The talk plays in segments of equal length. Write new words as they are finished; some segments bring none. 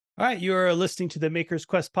All right, you are listening to the Maker's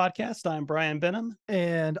Quest podcast. I'm Bryan Benham.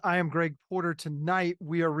 And I am Greg Porter. Tonight,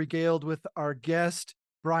 we are regaled with our guest,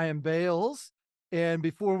 Bryan Bales. And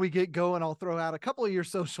before we get going, I'll throw out a couple of your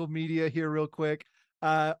social media here real quick.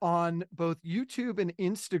 On both YouTube and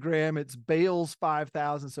Instagram, it's Bales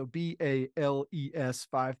 5000. So Bales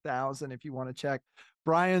 5000 if you want to check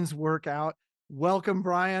Bryan's work out. Welcome,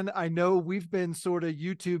 Bryan. I know we've been sort of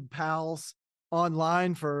YouTube pals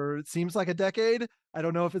online for, it seems like a decade. I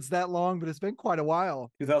don't know if it's that long, but it's been quite a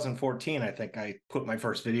while. 2014, I think I put my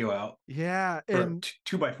first video out. Yeah. For And a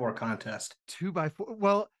 2x4 contest. 2x4.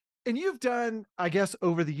 Well, and you've done, I guess,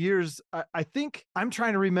 over the years, I think I'm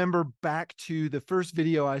trying to remember back to the first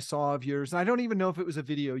video I saw of yours. And I don't even know if it was a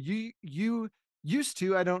video. You used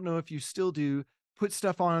to, I don't know if you still do, put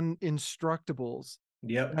stuff on Instructables.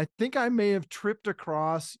 Yep. And I think I may have tripped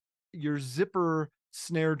across your zipper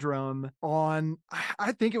snare drum on,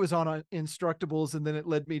 I think it was on Instructables, and then it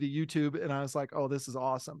led me to YouTube, and I was like, oh, this is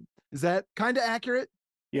awesome. Is that kind of accurate?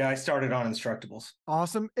 Yeah, I started on Instructables.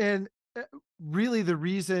 Awesome. And really the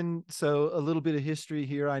reason, so a little bit of history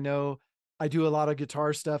here. I know I do a lot of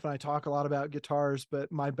guitar stuff and I talk a lot about guitars, but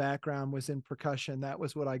my background was in percussion. That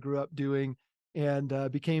was what I grew up doing, and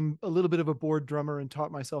became a little bit of a board drummer and taught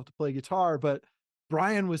myself to play guitar. But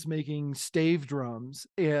Bryan was making stave drums,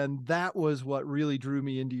 and that was what really drew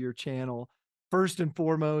me into your channel. First and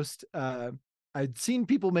foremost, I'd seen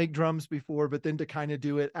people make drums before, but then to kind of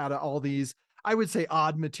do it out of all these, I would say,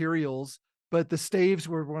 odd materials, but the staves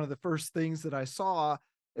were one of the first things that I saw.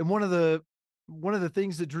 And one of the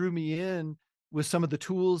things that drew me in was some of the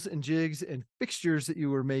tools and jigs and fixtures that you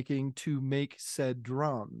were making to make said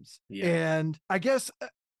drums. Yeah. And I guess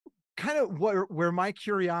kind of where my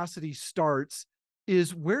curiosity starts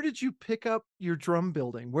is, where did you pick up your drum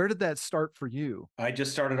building? Where did that start for you? I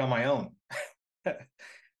just started on my own.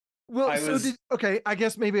 Well, I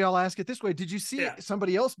guess maybe I'll ask it this way. Did you see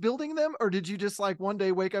somebody else building them, or did you just like one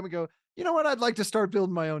day wake up and go, you know what, I'd like to start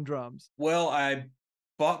building my own drums? Well, I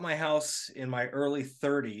bought my house in my early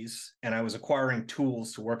 30s, and I was acquiring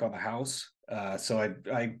tools to work on the house. So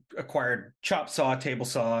I acquired chop saw, table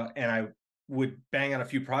saw, and I would bang on a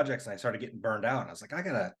few projects, and I started getting burned out. And I was like, I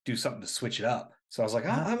gotta do something to switch it up. So I was like,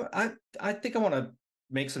 I think I want to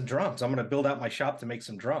make some drums. I'm going to build out my shop to make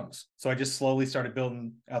some drums. So I just slowly started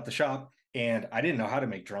building out the shop, and I didn't know how to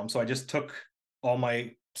make drums. So I just took all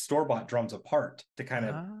my store-bought drums apart to kind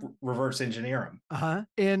of reverse engineer them.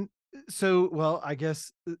 And so, well, I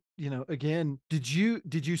guess, again, did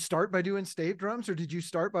you start by doing stave drums, or did you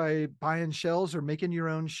start by buying shells or making your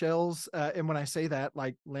own shells? And when I say that,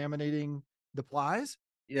 like laminating the plies?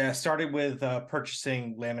 Yeah, I started with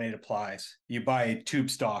purchasing laminated plies. You buy tube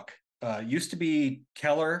stock. Used to be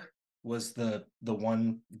Keller was the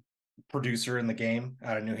one producer in the game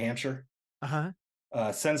out of New Hampshire.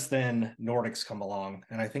 Since then, Nordic's come along,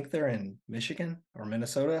 and I think they're in Michigan or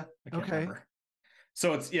Minnesota. I can't remember.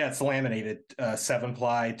 So it's laminated,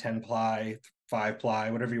 7-ply, 10-ply, 5-ply,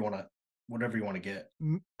 whatever you want to get.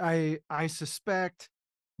 I suspect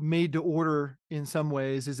made to order in some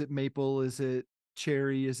ways. Is it maple? Is it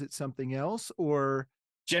cherry? Is it something else? Or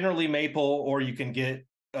generally maple, or you can get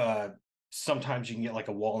sometimes you can get like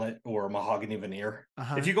a walnut or a mahogany veneer.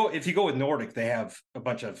 If you go with Nordic, they have a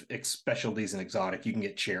bunch of specialties in exotic. You can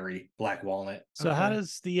get cherry, black walnut. So how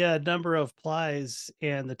does the number of plies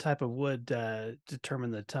and the type of wood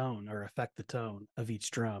determine the tone or affect the tone of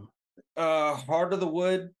each drum? Harder the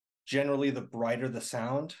wood, generally the brighter the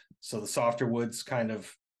sound. So the softer woods kind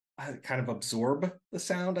of absorb the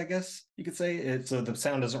sound, I guess you could say. So the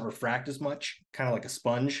sound doesn't refract as much, kind of like a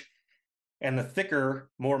sponge. And the thicker,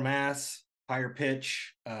 more mass, higher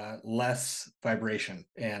pitch, less vibration,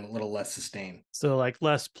 and a little less sustain. So like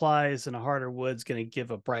less plies and a harder wood's going to give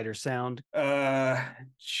a brighter sound?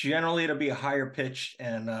 Generally, it'll be a higher pitch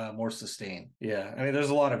and more sustain. Yeah, I mean, there's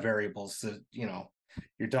a lot of variables that,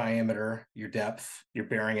 your diameter, your depth, your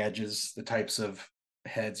bearing edges, the types of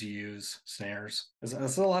heads you use, snares.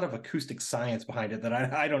 There's a lot of acoustic science behind it that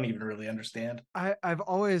I don't even really understand. I've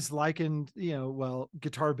always likened,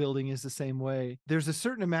 guitar building is the same way. There's a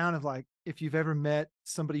certain amount of, like, if you've ever met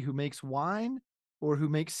somebody who makes wine or who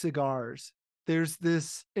makes cigars, there's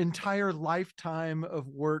this entire lifetime of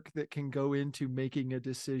work that can go into making a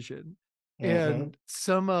decision. And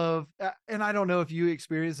and I don't know if you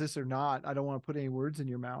experience this or not. I don't want to put any words in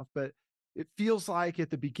your mouth, but it feels like at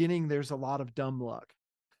the beginning, there's a lot of dumb luck.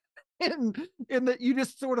 And that you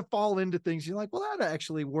just sort of fall into things. You're like, well, that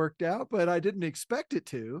actually worked out, but I didn't expect it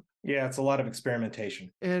to. Yeah, it's a lot of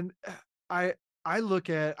experimentation. And I look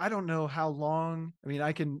at, I don't know how long, I mean,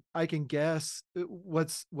 I can guess.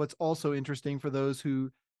 What's also interesting for those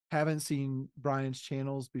who haven't seen Bryan's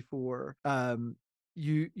channels before,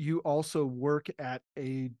 you also work at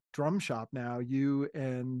a drum shop now. You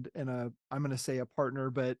and I'm going to say a partner,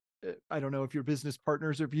 but I don't know if you're business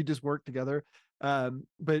partners or if you just work together.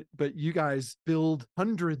 But you guys build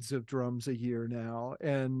hundreds of drums a year now,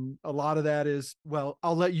 and a lot of that is, well,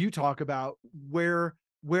 I'll let you talk about where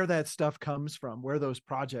that stuff comes from, where those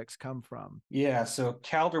projects come from. Yeah, so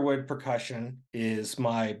Calderwood Percussion is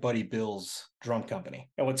my buddy Bill's drum company.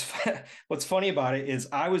 And what's funny about it is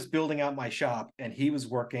I was building out my shop and he was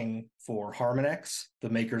working for Harmonix, the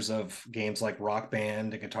makers of games like Rock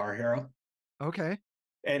Band and Guitar Hero. Okay.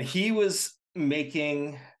 And he was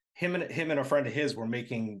making him and a friend of his were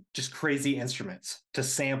making just crazy instruments to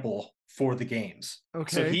sample for the games.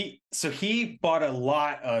 Okay. So he bought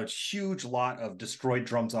a huge lot of destroyed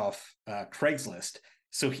drums off Craigslist.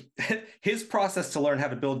 So his process to learn how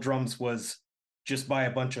to build drums was just buy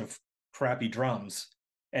a bunch of crappy drums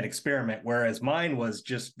and experiment, whereas mine was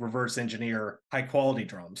just reverse engineer high quality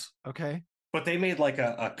drums. Okay. But they made like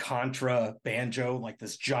a contra banjo, like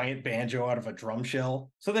this giant banjo out of a drum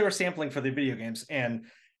shell. So they were sampling for the video games. And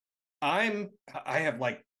I'm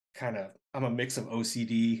a mix of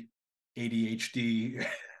OCD, ADHD.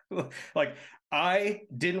 Like I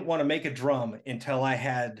didn't want to make a drum until I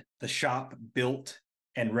had the shop built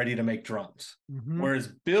and ready to make drums. Mm-hmm.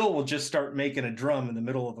 Whereas Bill will just start making a drum in the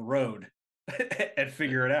middle of the road and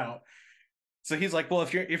figure it out. So he's like, well,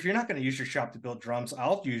 if you're not going to use your shop to build drums,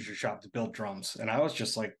 I'll use your shop to build drums. And I was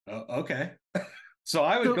just like, oh, okay. So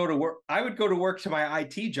I would go to work. I would go to work to my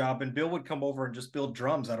IT job, and Bill would come over and just build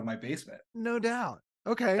drums out of my basement. No doubt.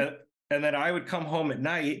 Okay. And then I would come home at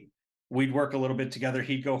night. We'd work a little bit together.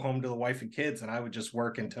 He'd go home to the wife and kids, and I would just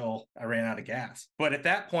work until I ran out of gas. But at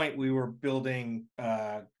that point, we were building,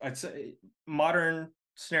 I'd say, modern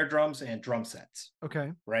snare drums and drum sets.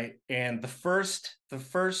 Okay. Right. And the first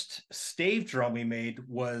stave drum we made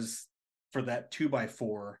was for that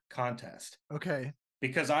 2x4 contest. Okay.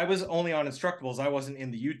 Because I was only on Instructables, I wasn't in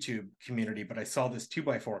the YouTube community, but I saw this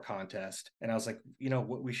 2x4 contest, and I was like, you know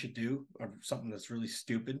what we should do, or something that's really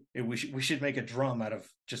stupid. We should make a drum out of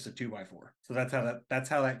just a 2x4. So that's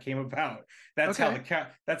how that came about. That's how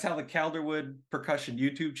the Calderwood Percussion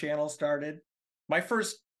YouTube channel started. My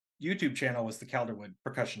first YouTube channel was the Calderwood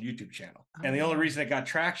Percussion YouTube channel, and the only reason it got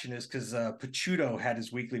traction is because Pachuto had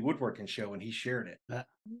his weekly woodworking show, and he shared it.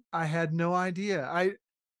 I had no idea.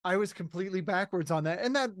 I was completely backwards on that.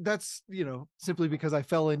 And that's, simply because I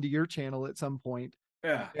fell into your channel at some point.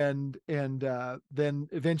 Yeah. And then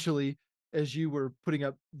eventually, as you were putting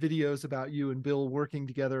up videos about you and Bill working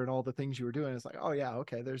together and all the things you were doing, it's like, oh yeah,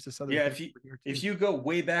 okay, there's this other. Yeah. If you go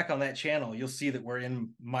way back on that channel, you'll see that we're in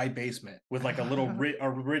my basement with like a little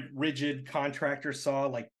rigid contractor saw,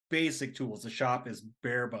 like basic tools. The shop is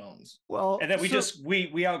bare bones. Well, and then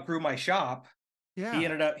we outgrew my shop. Yeah.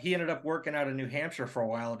 He ended up working out of New Hampshire for a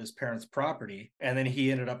while at his parents' property, and then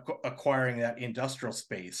he ended up acquiring that industrial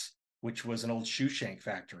space, which was an old shoe shank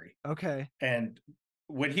factory. Okay. And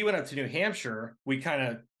when he went up to New Hampshire, we kind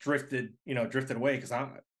of drifted away because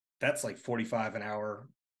that's like 45 an hour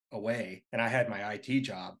away, and I had my IT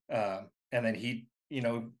job. And then he,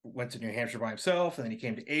 went to New Hampshire by himself, and then he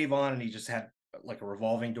came to Avon, and he just had like a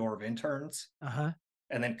revolving door of interns. Uh-huh.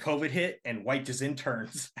 And then COVID hit and wiped his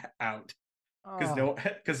interns out.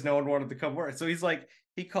 Because no one wanted to come work. So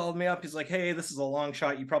he called me up. He's like, hey, this is a long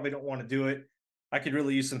shot. You probably don't want to do it. I could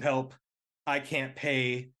really use some help. I can't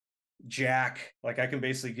pay jack. Like, I can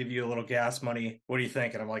basically give you a little gas money. What do you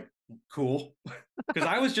think? And I'm like, cool. Because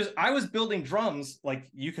I was building drums. Like,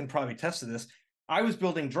 you can probably test to this. I was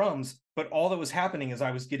building drums, but all that was happening is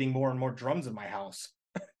I was getting more and more drums in my house.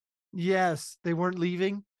 Yes. They weren't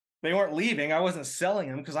leaving. They weren't leaving. I wasn't selling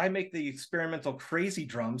them because I make the experimental crazy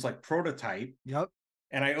drums like Prototype. Yep.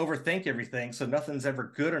 And I overthink everything, so nothing's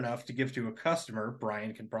ever good enough to give to a customer.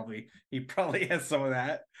 Bryan he probably has some of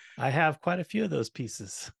that. I have quite a few of those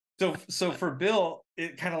pieces. So for Bill,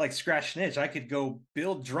 it kind of like scratched an itch. I could go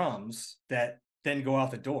build drums that then go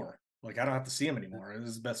out the door. Like, I don't have to see them anymore. It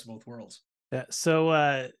was the best of both worlds. Yeah.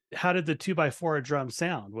 So how did the 2x4 drum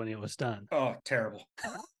sound when it was done? Oh, terrible.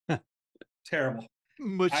 Terrible.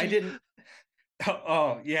 Mushy. I didn't.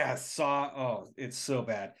 Oh yeah, it's so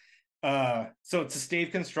bad. So it's a stave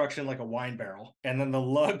construction like a wine barrel, and then the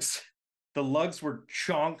lugs were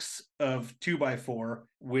chunks of 2x4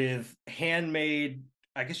 with handmade,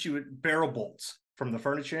 I guess you would, barrel bolts from the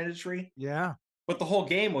furniture industry. Yeah. But the whole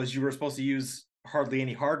game was you were supposed to use hardly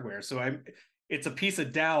any hardware. So it's a piece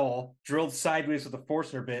of dowel drilled sideways with a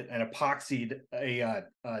Forstner bit and epoxied a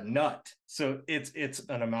nut. So it's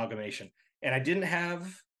an amalgamation. And I didn't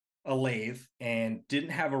have a lathe and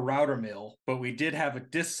didn't have a router mill, but we did have a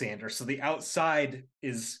disc sander. So the outside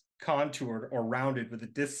is contoured or rounded with a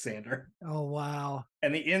disc sander. Oh, wow.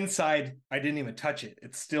 And the inside, I didn't even touch it.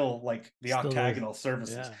 It's still like the octagonal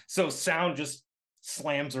surfaces. Yeah. So sound just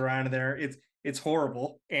slams around in there. It's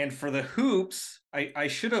horrible. And for the hoops, I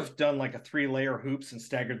should have done like a 3-layer hoops and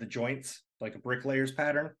staggered the joints like a bricklayers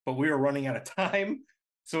pattern, but we were running out of time.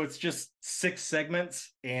 So it's just 6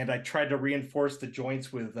 segments, and I tried to reinforce the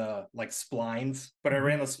joints with like splines, but I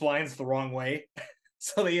ran the splines the wrong way.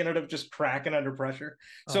 So they ended up just cracking under pressure.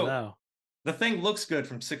 So no. The thing looks good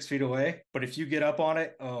from 6 feet away, but if you get up on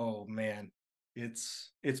it, oh man,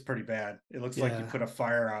 it's pretty bad. It looks like you put a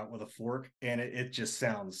fire out with a fork, and it just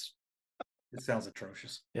sounds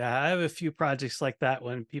atrocious. Yeah, I have a few projects like that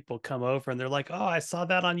when people come over and they're like, "Oh, I saw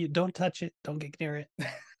that on you. Don't touch it. Don't get near it."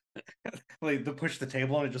 Like they push the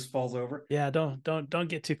table and it just falls over. Yeah, don't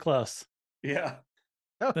get too close. Yeah.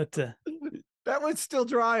 But that one's still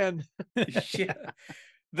drying. Yeah.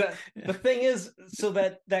 The thing is, so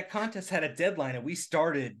that contest had a deadline, and we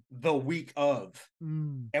started the week of,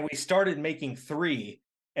 and we started making 3,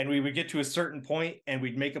 and we would get to a certain point and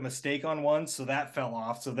we'd make a mistake on one, so that fell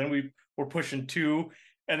off. So then we were pushing 2,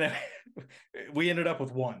 and then we ended up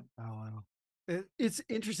with 1. Oh, wow. It's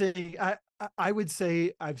interesting. I would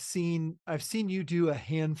say I've seen you do a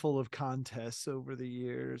handful of contests over the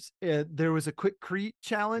years. There was a Quickcrete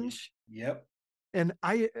challenge. Yep. And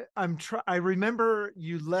I remember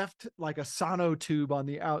you left like a sono tube on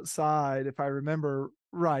the outside, if I remember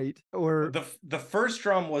right. Or the first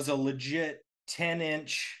drum was a legit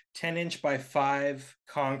 10-inch by 5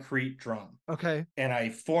 concrete drum. Okay. And I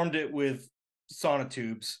formed it with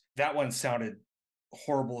sonotubes. That one sounded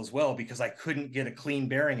horrible as well because I couldn't get a clean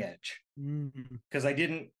bearing edge. Because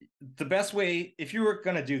the best way, if you were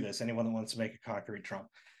going to do this, anyone that wants to make a concrete drum,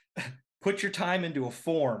 put your time into a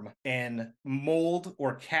form and mold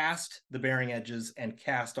or cast the bearing edges and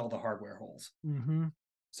cast all the hardware holes.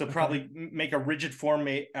 So probably make a rigid form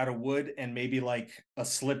out of wood and maybe like a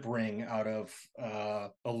slip ring out of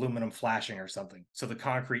aluminum flashing or something, so the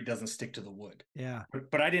concrete doesn't stick to the wood. Yeah.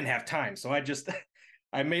 But I didn't have time, so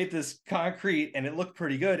I made this concrete and it looked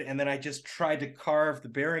pretty good, and then I just tried to carve the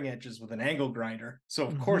bearing edges with an angle grinder. So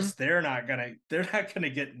of course they're not gonna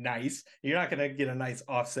get nice. You're not gonna get a nice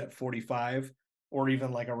offset 45 or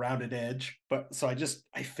even like a rounded edge. But so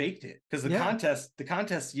I faked it, because the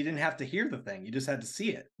contest you didn't have to hear the thing, you just had to see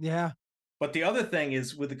it. Yeah. But the other thing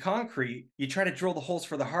is, with the concrete, you try to drill the holes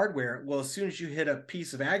for the hardware. Well, as soon as you hit a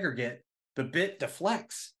piece of aggregate, the bit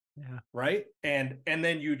deflects. Yeah. Right. And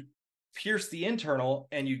then you'd pierce the internal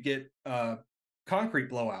and you get concrete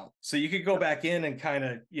blowout. So you could go back in and kind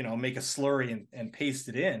of, make a slurry and paste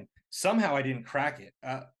it in. Somehow I didn't crack it.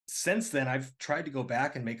 Since then, I've tried to go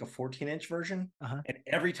back and make a 14-inch version. And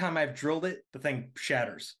every time I've drilled it, the thing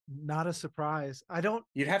shatters. Not a surprise.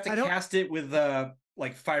 You'd have to cast it with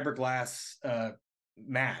like fiberglass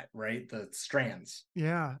mat, right? The strands.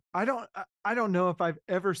 Yeah. I don't know if I've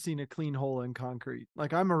ever seen a clean hole in concrete.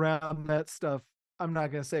 Like, I'm around that stuff. I'm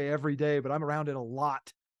not going to say every day, but I'm around it a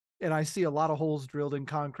lot. And I see a lot of holes drilled in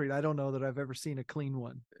concrete. I don't know that I've ever seen a clean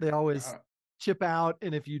one. They always chip out.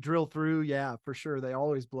 And if you drill through, yeah, for sure, they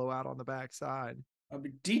always blow out on the backside. I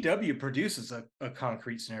mean, DW produces a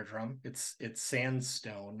concrete snare drum. It's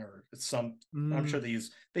sandstone, or it's some, I'm sure they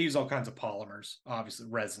use all kinds of polymers, obviously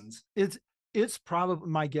resins. It's probably,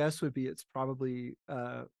 my guess would be it's probably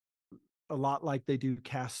a lot like they do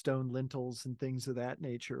cast stone lintels and things of that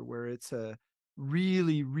nature, where it's a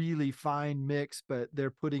really, really fine mix, but they're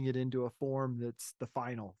putting it into a form that's the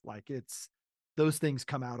final. Like, those things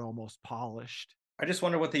come out almost polished. I just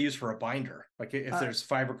wonder what they use for a binder. Like, if there's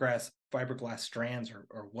fiberglass strands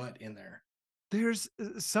or what in there. There's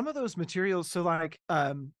some of those materials. So like,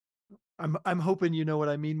 I'm hoping you know what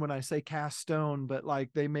I mean when I say cast stone, but like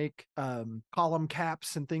they make column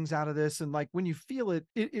caps and things out of this. And like when you feel it,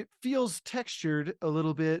 it feels textured a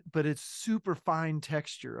little bit, but it's super fine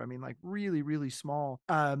texture. I mean, like really, really small.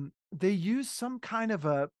 They use some kind of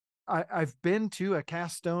I've been to a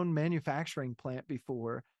cast stone manufacturing plant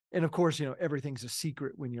before. And of course, everything's a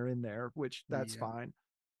secret when you're in there, which that's fine.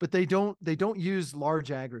 But they don't use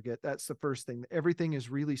large aggregate. That's the first thing. Everything is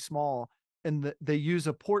really small. And they use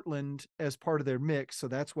a Portland as part of their mix. So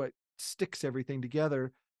that's what sticks everything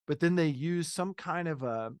together. But then they use some kind of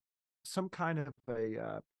an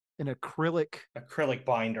acrylic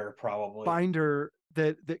binder, probably binder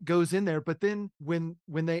that goes in there. But then when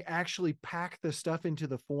they actually pack the stuff into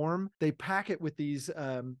the form, they pack it with these,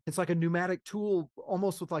 it's like a pneumatic tool,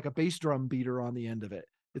 almost with like a bass drum beater on the end of it.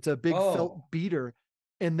 It's a big felt beater.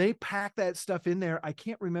 and they pack that stuff in there. I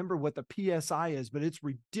can't remember what the PSI is, but it's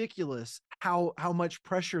ridiculous how much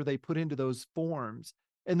pressure they put into those forms.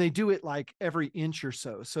 And they do it like every inch or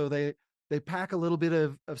so. So they pack a little bit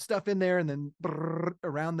of stuff in there, and then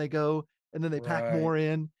around they go, and then they pack Right. more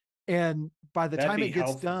in. And by the That'd time be it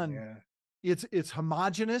gets helpful. done, Yeah. it's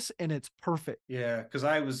homogeneous and it's perfect. Yeah, because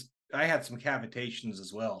I had some cavitations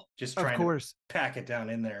as well, just Of trying to course. pack it down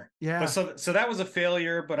in there. Yeah. But so that was a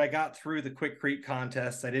failure, but I got through the Quickcrete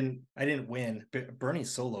contest. I didn't win. But Bernie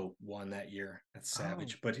Solo won that year. That's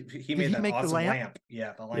savage. But he made that make the awesome lamp? lamp.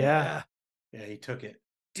 Yeah, the lamp. Yeah. Yeah, he took it.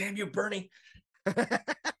 Damn you, Bernie.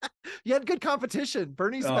 You had good competition.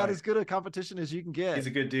 Bernie's Oh, about as good a competition as you can get. He's a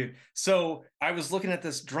good dude. So I was looking at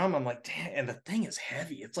this drum. I'm like, damn, and the thing is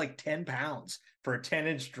heavy. It's like 10 pounds for a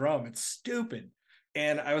 10-inch drum. It's stupid.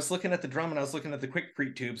 And I was looking at the drum and I was looking at the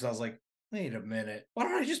Quickcrete tubes. I was like, wait a minute. Why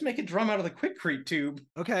don't I just make a drum out of the Quickcrete tube?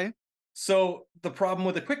 Okay. So the problem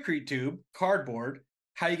with the Quickcrete tube, cardboard,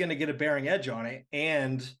 how are you going to get a bearing edge on it?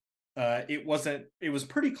 And it was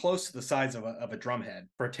pretty close to the size of a drum head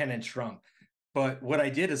for a 10-inch drum. But what I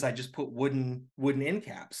did is I just put wooden end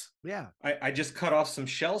caps. Yeah. I just cut off some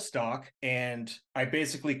shell stock, and I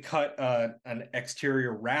basically cut an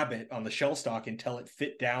exterior rabbet on the shell stock until it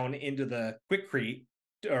fit down into the Quickcrete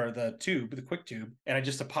or the quick tube, and I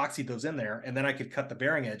just epoxied those in there, and then I could cut the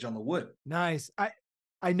bearing edge on the wood. Nice.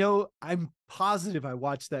 I know, I'm positive I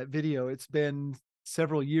watched that video. It's been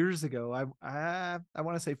several years ago. I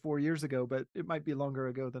want to say 4 years ago, but it might be longer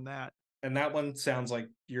ago than that. And that one sounds like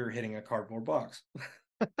you're hitting a cardboard box.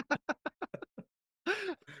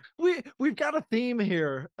 We've got a theme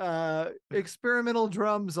here. Experimental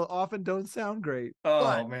drums often don't sound great.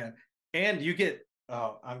 Oh man. And you get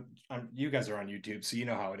you guys are on YouTube, so you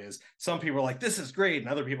know how it is. Some people are like, this is great, and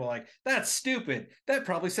other people are like, that's stupid. That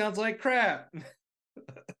probably sounds like crap.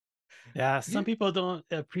 Yeah, some people don't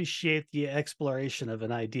appreciate the exploration of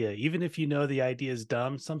an idea. Even if you know the idea is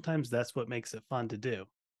dumb, sometimes that's what makes it fun to do.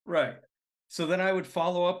 Right. So then I would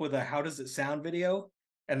follow up with a how does it sound video.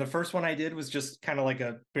 And the first one I did was just kind of like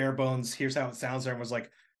a bare bones, here's how it sounds there, and was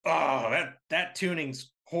like, oh, that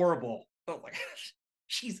tuning's horrible. Oh my gosh.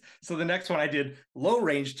 Jeez. So the next one I did low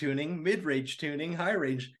range tuning, mid range tuning, high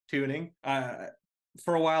range tuning.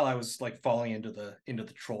 For a while I was like falling into the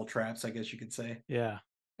troll traps, I guess you could say. Yeah.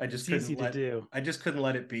 I just It's easy to do. I just couldn't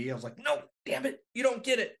let it be. I was like, no, damn it, you don't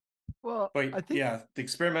get it. Well, but I think yeah, the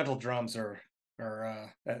experimental drums are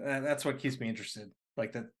that's what keeps me interested.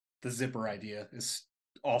 Like the zipper idea is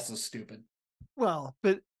also stupid. Well,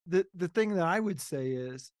 but the thing that I would say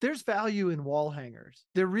is there's value in wall hangers.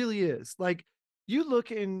 There really is. Like, you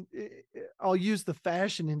look in, I'll use the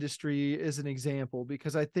fashion industry as an example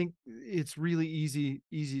because I think it's really easy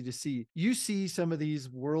to see. You see some of these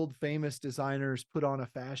world famous designers put on a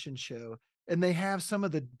fashion show, and they have some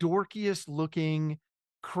of the dorkiest looking,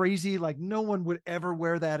 crazy, like no one would ever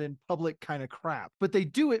wear that in public kind of crap. But they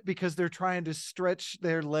do it because they're trying to stretch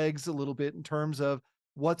their legs a little bit in terms of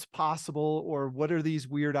what's possible or what are these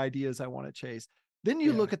weird ideas I want to chase. Then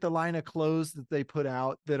you look at the line of clothes that they put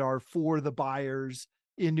out that are for the buyers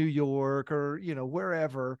in New York or, you know,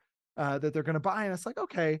 wherever that they're going to buy. And it's like,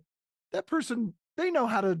 okay, that person, they know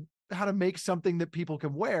how to make something that people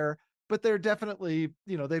can wear, but they're definitely,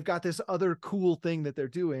 you know, they've got this other cool thing that they're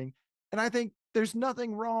doing. And I think there's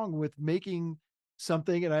nothing wrong with making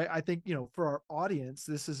something. And I think, you know, for our audience,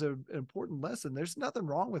 this is an important lesson. There's nothing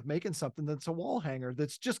wrong with making something that's a wall hanger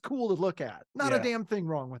that's just cool to look at. Not a damn thing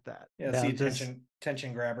wrong with that. Yeah, it's the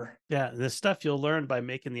attention grabber. Yeah, the stuff you'll learn by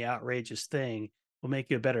making the outrageous thing will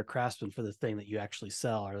make you a better craftsman for the thing that you actually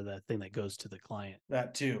sell or the thing that goes to the client.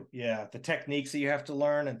 That too. Yeah, the techniques that you have to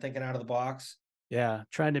learn and thinking out of the box. Yeah,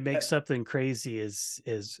 trying to make something crazy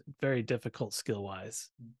is very difficult skill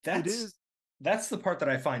wise. That's the part that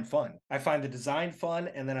I find fun. I find the design fun,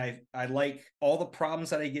 and then I like all the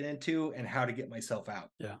problems that I get into and how to get myself out.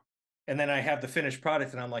 Yeah. And then I have the finished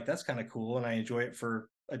product and I'm like, that's kind of cool, and I enjoy it for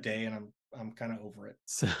a day and I'm kind of over it.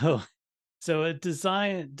 So a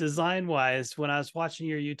design wise, when I was watching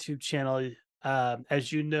your YouTube channel,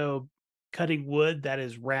 as you know, cutting wood that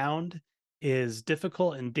is round is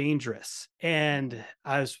difficult and dangerous. And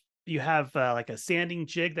you have like a sanding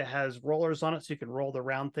jig that has rollers on it, so you can roll the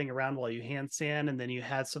round thing around while you hand sand, and then you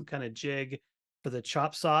had some kind of jig for the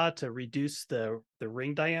chop saw to reduce the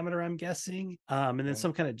ring diameter, I'm guessing, and then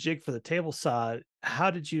some kind of jig for the table saw. How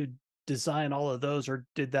did you design all of those, or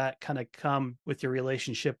did that kind of come with your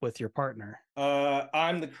relationship with your partner?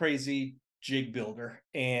 I'm the crazy jig builder,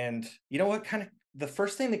 and you know what? Kind of the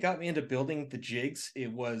first thing that got me into building the jigs,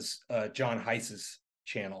 it was John Heiss's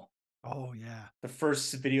channel. Oh yeah. The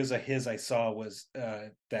first videos of his I saw was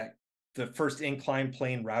that the first inclined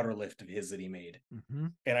plane router lift of his that he made. Mm-hmm.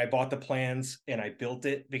 And I bought the plans and I built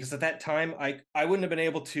it because at that time I wouldn't have been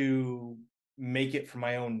able to make it from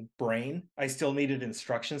my own brain. I still needed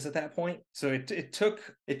instructions at that point. So it took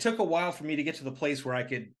a while for me to get to the place where I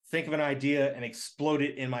could think of an idea and explode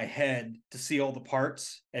it in my head to see all the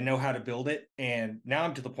parts and know how to build it. And now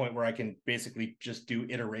I'm to the point where I can basically just do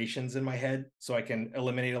iterations in my head so I can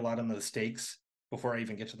eliminate a lot of the mistakes before I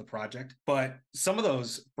even get to the project. But some of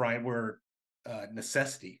those, Bryan, were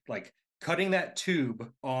necessity, like cutting that tube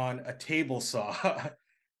on a table saw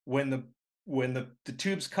when the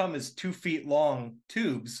tubes come as 2 feet long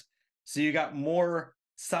tubes, so you got more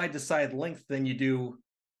side to side length than you do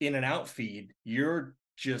in and out feed. You're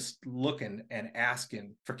just looking and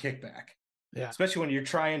asking for kickback. Yeah. Especially when you're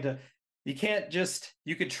trying to, you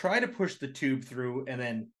could try to push the tube through and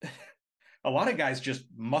then a lot of guys just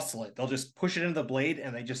muscle it. They'll just push it into the blade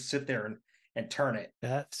and they just sit there and turn it.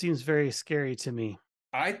 That seems very scary to me.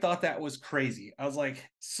 I thought that was crazy. I was like,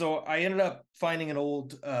 so I ended up finding an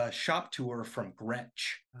old shop tour from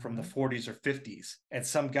Gretsch from the 40s or 50s. And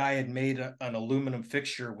some guy had made an aluminum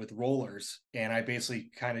fixture with rollers. And I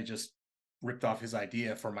basically kind of just ripped off his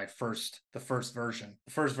idea for the first version.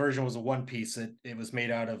 The first version was a one piece. It was made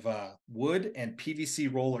out of wood and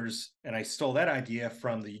PVC rollers. And I stole that idea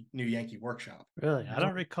from the New Yankee Workshop. Really? I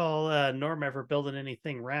don't recall Norm ever building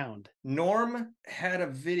anything round. Norm had a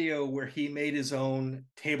video where he made his own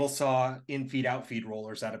table saw in-feed, out-feed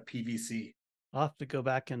rollers out of PVC. I'll have to go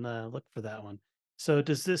back and look for that one. So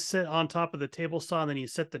does this sit on top of the table saw and then you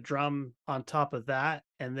set the drum on top of that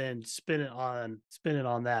and then spin it on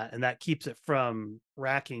that, and that keeps it from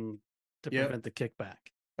racking to prevent the kickback?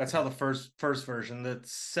 That's how the first version.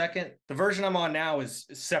 The version I'm on now is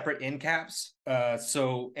separate end caps.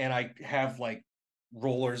 And I have like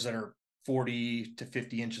rollers that are 40 to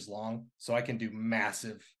 50 inches long, so I can do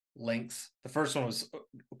massive lengths. The first one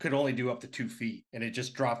could only do up to 2 feet, and it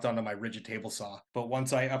just dropped onto my rigid table saw. But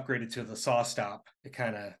once I upgraded to the saw stop, it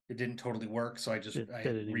didn't totally work, so I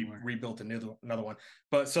rebuilt another one.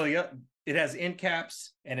 But so yeah, it has end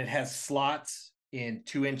caps and it has slots in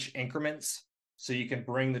 2-inch increments, so you can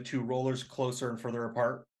bring the two rollers closer and further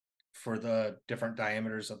apart for the different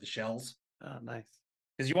diameters of the shells. Oh, nice.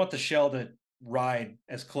 Because you want the shell to ride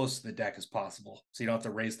as close to the deck as possible, so you don't have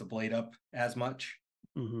to raise the blade up as much.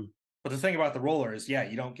 Mm-hmm. But the thing about the roller is, you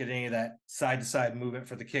don't get any of that side-to-side movement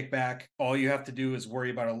for the kickback. All you have to do is worry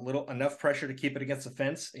about enough pressure to keep it against the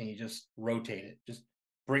fence, and you just rotate it. Just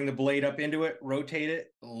bring the blade up into it, rotate it,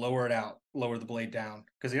 lower it out, lower the blade down.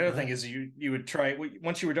 Because the other thing is you would try,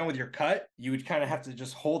 once you were done with your cut, you would kind of have to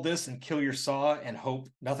just hold this and kill your saw and hope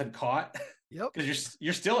nothing caught. Yep. Because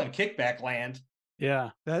you're still in kickback land. Yeah.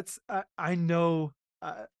 That's, I know,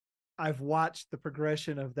 I've watched the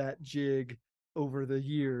progression of that jig over the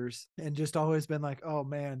years and just always been like, oh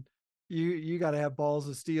man, you got to have balls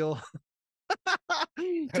of steel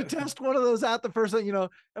to test one of those out the first thing.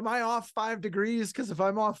 Am I off 5 degrees? Because if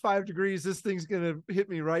I'm off 5 degrees, this thing's gonna hit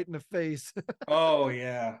me right in the face. Oh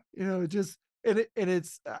yeah. Just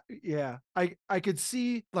it's I could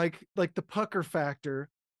see like the pucker factor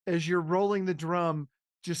as you're rolling the drum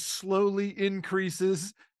just slowly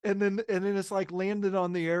increases, and then it's like landed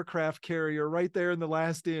on the aircraft carrier right there in the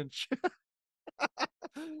last inch.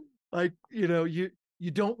 Like, you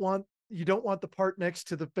don't want the part next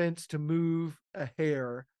to the fence to move a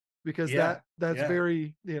hair, because that's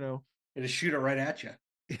very, it'll shoot it right at you.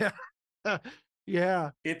 Yeah. Yeah.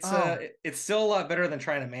 It's still a lot better than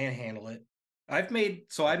trying to manhandle it. I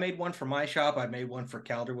made one for my shop. I made one for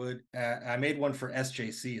Calderwood. I made one for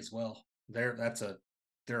SJC as well. They're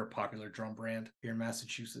a popular drum brand here in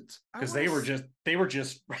Massachusetts, because they were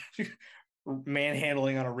just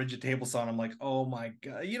manhandling on a rigid table saw. And I'm like, oh my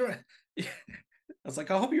God, I was like,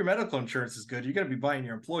 I hope your medical insurance is good. You're going to be buying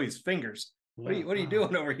your employees' fingers. What are you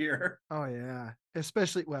doing over here? Oh yeah.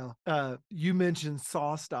 Especially, you mentioned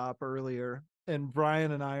saw stop earlier, and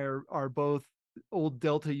Bryan and I are both old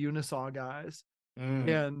Delta Unisaw guys.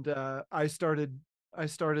 And I started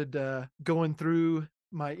going through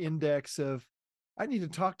my index of, I need to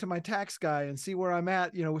talk to my tax guy and see where I'm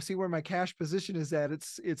at, see where my cash position is at.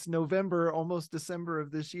 It's November, almost December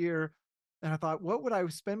of this year. And I thought, what would I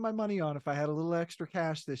spend my money on if I had a little extra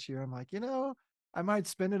cash this year? I'm like, I might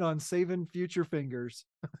spend it on saving future fingers.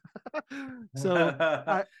 So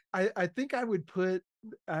I think I would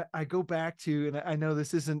I go back to, and I know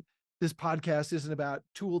this podcast isn't about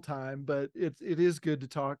tool time, but it is good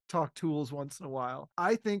to talk tools once in a while.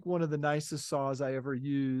 I think one of the nicest saws I ever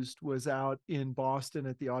used was out in Boston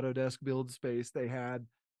at the Autodesk Build Space. They had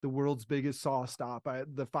the world's biggest saw stop,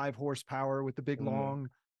 the 5 horsepower with the big long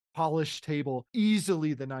polished table.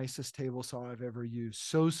 Easily the nicest table saw I've ever used.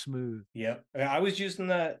 So smooth. Yep. I was using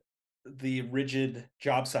the rigid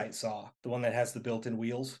job site saw, the one that has the built-in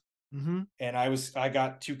wheels. Mm-hmm. And I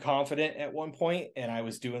got too confident at one point, and I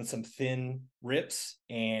was doing some thin rips,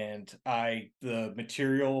 and the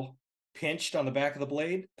material pinched on the back of the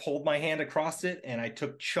blade, pulled my hand across it, and I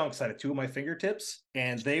took chunks out of 2 of my fingertips,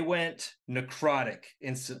 and they went necrotic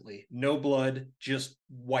instantly. No blood, just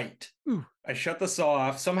white. Ooh. I shut the saw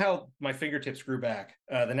off. Somehow my fingertips grew back.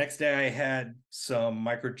 The next day I had some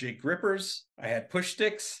micro jig grippers, I had push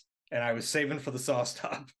sticks, and I was saving for the saw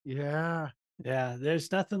stop. Yeah. Yeah,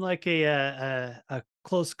 there's nothing like a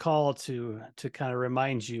close call to kind of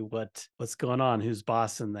remind you what's going on, who's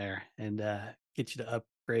boss in there, and get you to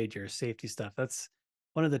upgrade your safety stuff. That's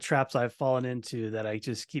one of the traps I've fallen into, that I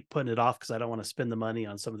just keep putting it off because I don't want to spend the money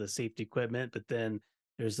on some of the safety equipment. But then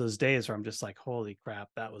there's those days where I'm just like, holy crap,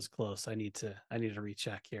 that was close. I need to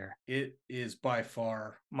recheck here. It is by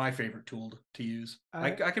far my favorite tool to use.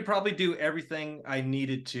 I I could probably do everything I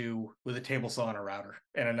needed to with a table saw and a router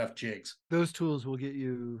and enough jigs. Those tools will get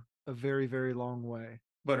you a very, very long way.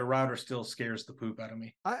 But a router still scares the poop out of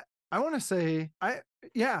me. I want to say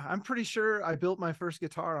I'm pretty sure I built my first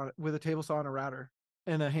guitar with a table saw and a router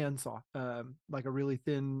and a handsaw, like a really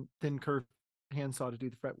thin curved handsaw to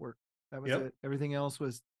do the fretwork. That was it. Everything else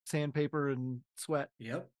was sandpaper and sweat.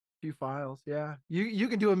 Yep. Few files. Yeah. You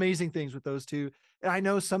can do amazing things with those two. And I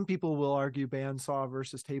know some people will argue bandsaw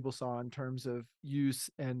versus table saw in terms of use,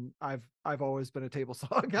 and I've always been a table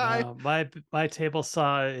saw guy. My table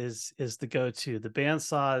saw is the go-to. The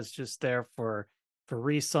bandsaw is just there for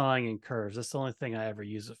resawing and curves. That's the only thing I ever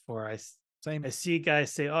use it for. I see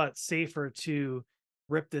guys say, "Oh, it's safer to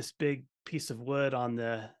rip this big piece of wood on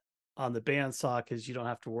the bandsaw because you don't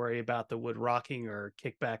have to worry about the wood rocking or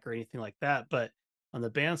kickback or anything like that." But on the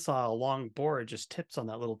bandsaw, a long board just tips on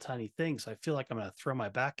that little tiny thing. So I feel like I'm going to throw my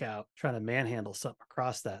back out trying to manhandle something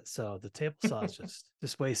across that. So the table saw is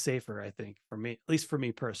just way safer, I think, for me, at least for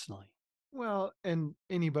me personally. Well, and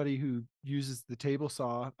anybody who uses the table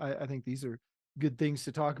saw, I think these are good things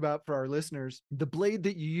to talk about for our listeners. The blade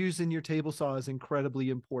that you use in your table saw is incredibly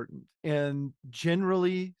important. And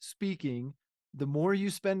generally speaking, the more you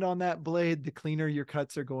spend on that blade, the cleaner your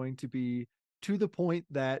cuts are going to be, to the point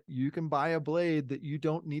that you can buy a blade that you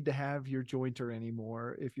don't need to have your jointer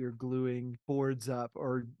anymore if you're gluing boards up,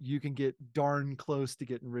 or you can get darn close to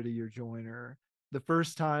getting rid of your jointer. The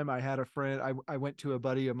first time I had a friend, I went to a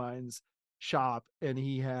buddy of mine's shop, and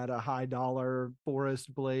he had a high dollar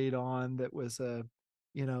forest blade on that was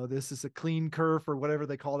this is a clean kerf or whatever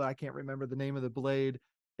they called it. I can't remember the name of the blade.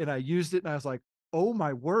 And I used it and I was like, oh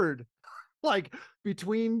my word. Like,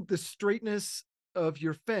 between the straightness of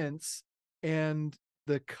your fence and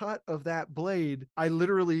the cut of that blade, I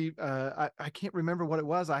literally I can't remember what it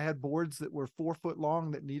was. I had boards that were 4 foot long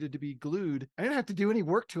that needed to be glued. I didn't have to do any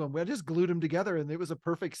work to them. I just glued them together and it was a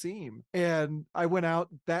perfect seam. And I went out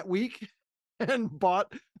that week and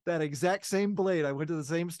bought that exact same blade. I went to the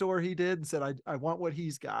same store he did and said, I want what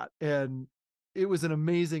he's got. And it was an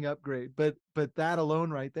amazing upgrade. But that alone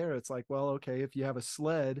right there, it's like, well, okay, if you have a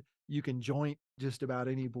sled, you can joint just about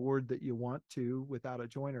any board that you want to without a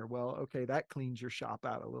joiner. Well, okay, that cleans your shop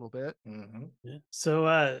out a little bit. Mm-hmm. Yeah.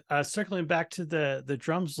 So circling back to the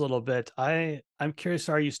drums a little bit, I'm curious,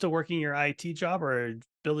 are you still working your IT job, or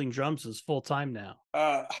building drums is full time now?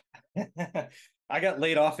 I got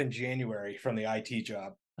laid off in January from the IT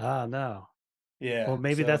job. Ah, no. Yeah. Well,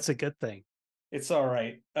 maybe that's a good thing. It's all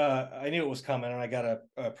right. I knew it was coming, and I got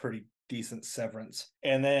a pretty decent severance.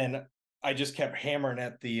 And then I just kept hammering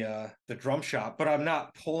at the drum shop, but I'm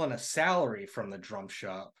not pulling a salary from the drum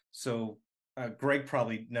shop. So Greg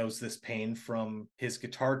probably knows this pain from his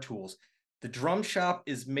guitar tools. The drum shop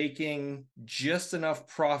is making just enough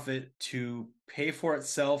profit to pay for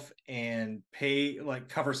itself and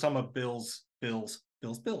cover some of Bill's bills,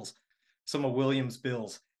 some of William's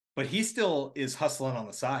bills. But he still is hustling on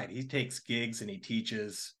the side. He takes gigs and he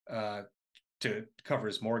teaches to cover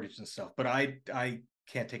his mortgage and stuff. But I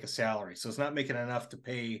can't take a salary, so it's not making enough to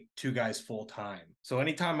pay 2 guys full time. So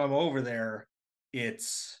anytime I'm over there,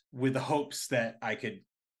 it's with the hopes that I can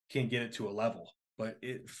get it to a level. But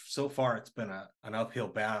so far it's been an uphill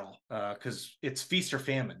battle because it's feast or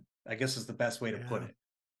famine, I guess, is the best way to put it.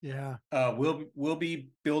 Yeah. We'll be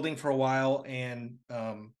building for a while, and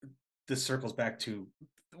this circles back to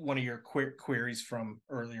one of your queries from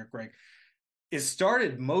earlier, Greg. It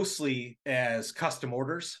started mostly as custom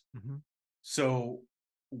orders. Mm-hmm. So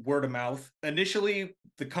word of mouth. Initially,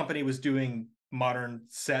 the company was doing modern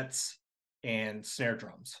sets and snare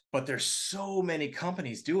drums, but there's so many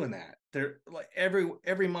companies doing that. They're like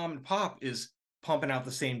every mom and pop is pumping out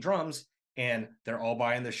the same drums, and they're all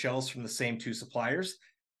buying their shells from the same 2 suppliers.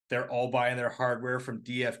 They're all buying their hardware from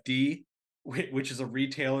DFD, which is a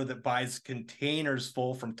retailer that buys containers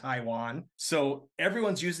full from Taiwan. So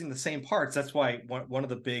everyone's using the same parts. That's why one of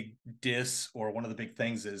the big diss, or one of the big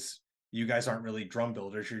things, is you guys aren't really drum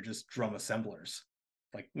builders, you're just drum assemblers.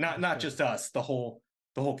 Like not just us, the whole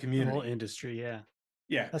community, the whole industry.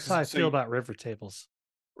 Yeah, that's how I feel about river tables.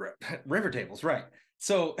 River tables, right?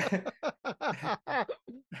 So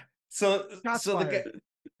so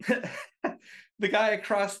the guy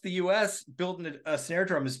across the US building a snare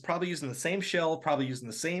drum is probably using the same shell, probably using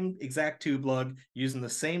the same exact tube lug, using the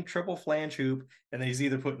same triple flange hoop, and then he's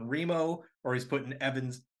either putting Remo or he's putting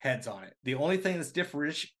Evans heads on it. The only thing that's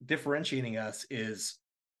differentiating us is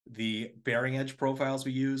the bearing edge profiles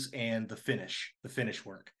we use and the finish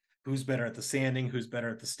work. Who's better at the sanding, who's better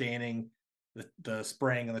at the staining, the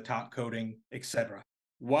spraying and the top coating, etc.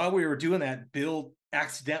 While we were doing that, Bill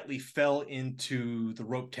accidentally fell into the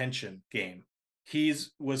rope tension game. He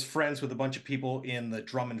was friends with a bunch of people in the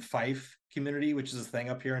drum and fife community, which is a thing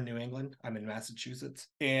up here in New England. I'm in Massachusetts.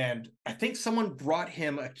 And I think someone brought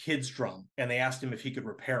him a kid's drum and they asked him if he could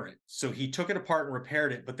repair it. So he took it apart and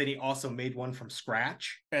repaired it, but then he also made one from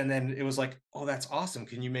scratch. And then it was like, oh, that's awesome.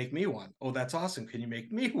 Can you make me one? Oh, that's awesome. Can you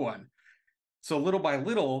make me one? So little by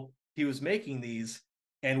little, he was making these.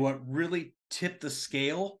 And what really tipped the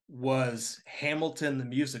scale was Hamilton the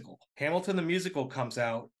Musical. Hamilton the Musical comes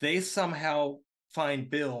out. They somehow find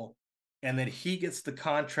Bill, and then he gets the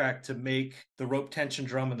contract to make the rope tension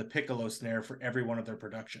drum and the piccolo snare for every one of their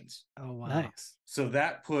productions. Oh, wow. Nice. So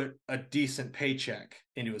that put a decent paycheck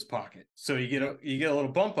into his pocket. So you get a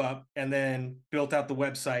little bump up, and then built out the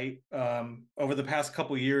website. Over the past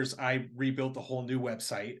couple of years, I rebuilt a whole new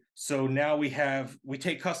website. So now we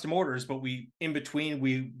take custom orders, but in between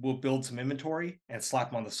we will build some inventory and slap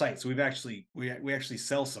them on the site. So we actually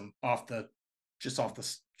sell some off the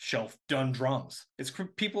shelf done drums. It's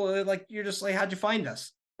people like, you're just like, how'd you find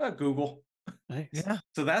us? Google. Nice. Yeah.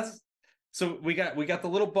 So we got the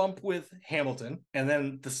little bump with Hamilton, and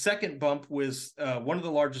then the second bump was one of the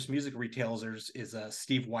largest music retailers is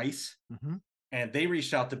Steve Weiss, and they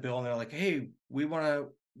reached out to Bill and they're like, hey,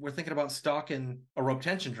 we're thinking about stocking a rope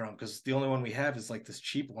tension drum because the only one we have is like this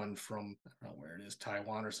cheap one from, I don't know where it is,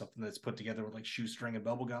 Taiwan or something, that's put together with like shoestring and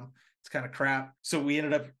bubble gum. It's kind of crap. So we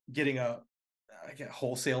ended up getting a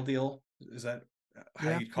wholesale deal. Is that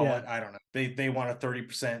how you'd call it? I don't know. They want a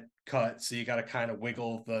 30% cut, so you got to kind of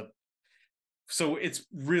wiggle so it's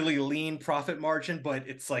really lean profit margin, but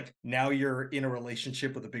it's like now you're in a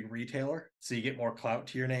relationship with a big retailer, so you get more clout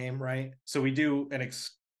to your name, right? So we do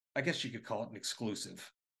I guess you could call it an exclusive.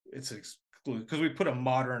 It's exclusive because we put a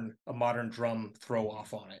modern drum throw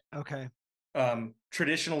off on it. Okay.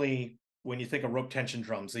 Traditionally, when you think of rope tension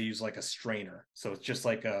drums, they use like a strainer. So it's just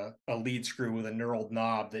like a lead screw with a knurled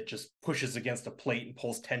knob that just pushes against a plate and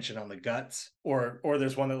pulls tension on the guts. Or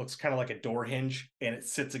there's one that looks kind of like a door hinge and it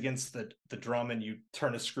sits against the drum and you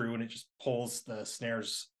turn a screw and it just pulls the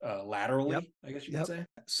snares laterally, I guess you could say.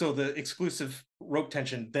 So the exclusive rope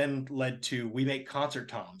tension then led to, we make concert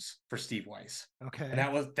toms for Steve Weiss. Okay. And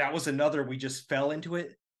that was another, we just fell into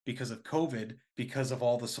it because of COVID, because of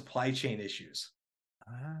all the supply chain issues.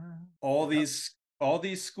 All these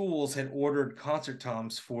schools had ordered concert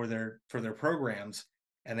toms for their programs,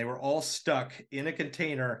 and they were all stuck in a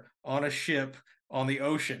container on a ship on the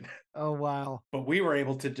ocean. Oh, wow. But we were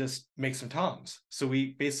able to just make some toms. So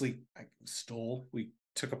we basically we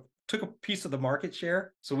took a piece of the market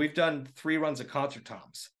share. So we've done 3 runs of concert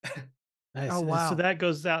toms. Nice. Oh, wow. So that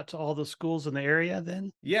goes out to all the schools in the area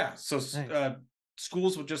then? Yeah. So nice.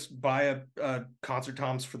 Schools would just buy a concert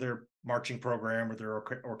toms for their marching program or their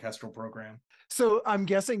orchestral program. So I'm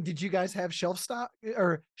guessing, did you guys have shell stock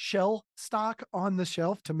on the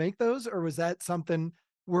shelf to make those, or was that something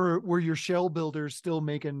were your shell builders still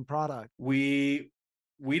making product? We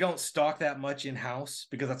don't stock that much in-house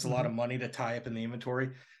because that's a lot of money to tie up in the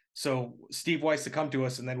inventory. So Steve Weiss to come to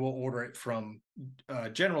us, and then we'll order it from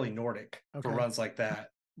generally Nordic for runs like that,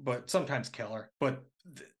 but sometimes Keller. But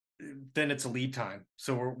then it's a lead time,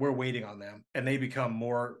 so we're waiting on them, and they become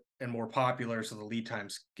more and more popular, so the lead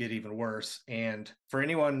times get even worse. And for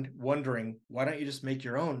anyone wondering, why don't you just make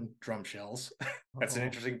your own drum shells? That's an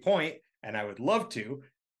interesting point, and I would love to.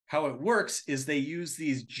 How it works is they use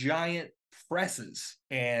these giant presses,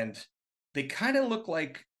 and they kind of look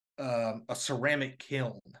like a ceramic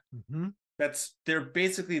kiln. They're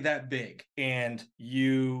basically that big. And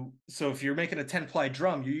so if you're making a 10-ply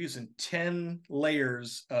drum, you're using 10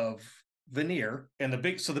 layers of veneer, and the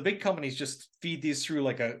big companies just feed these through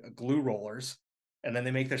like a glue rollers, and then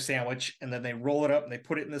they make their sandwich, and then they roll it up and they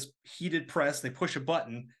put it in this heated press. They push a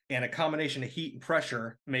button, and a combination of heat and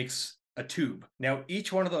pressure makes a tube. Now,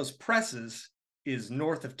 each one of those presses is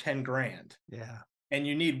north of 10 grand. Yeah. And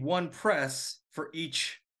you need one press for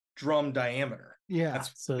each drum diameter. Yeah.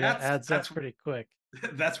 So that adds up pretty quick.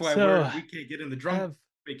 That's why So, we can't get in the drum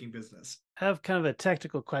making business. I have kind of a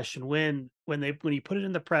technical question. When you put it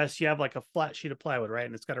in the press, you have like a flat sheet of plywood, right?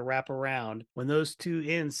 And it's got to wrap around. When those two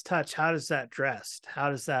ends touch, how does that dressed? How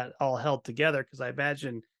does that all held together? Because I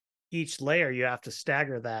imagine each layer you have to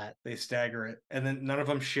stagger that. They stagger it, and then none of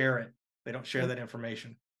them share it. They don't share that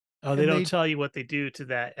information. Oh, they don't tell you what they do to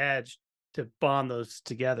that edge to bond those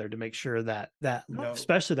together to make sure that No.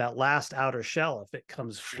 especially that last outer shell, if it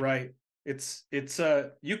comes right. It's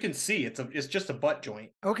you can see it's just a butt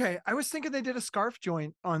joint. Okay, I was thinking they did a scarf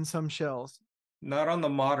joint on some shells. Not on the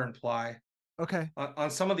modern ply. Okay.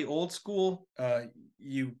 On some of the old school,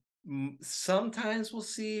 you sometimes will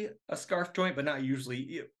see a scarf joint, but not usually.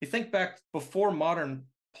 You think back before modern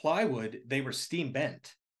plywood, they were steam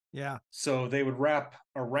bent. Yeah. So they would wrap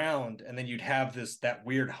around, and then you'd have that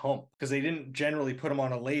weird hump, because they didn't generally put them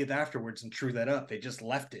on a lathe afterwards and true that up. They just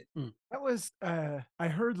left it. That was I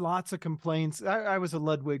heard lots of complaints. I was a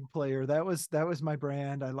Ludwig player. That was my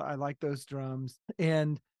brand. I like those drums.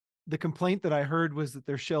 And the complaint that I heard was that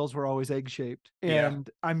their shells were always egg shaped. And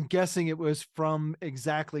I'm guessing it was from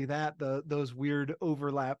exactly that, those weird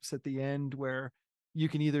overlaps at the end where you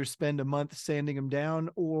can either spend a month sanding them down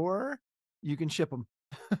or you can ship them.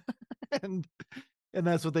 and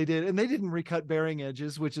that's what they did. And they didn't recut bearing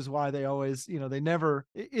edges, which is why they always, they never,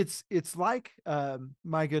 it's like,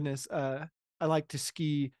 my goodness, I like to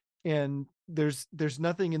ski, and there's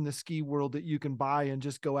nothing in the ski world that you can buy and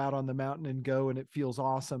just go out on the mountain and go, and it feels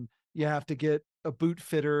awesome. You have to get a boot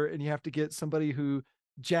fitter, and you have to get somebody who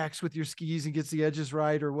jacks with your skis and gets the edges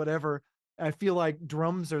right or whatever. I feel like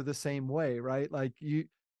drums are the same way, right? Like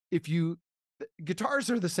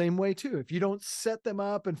guitars are the same way too. If you don't set them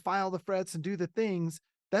up and file the frets and do the things,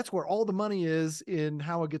 that's where all the money is in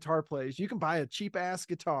how a guitar plays. You can buy a cheap ass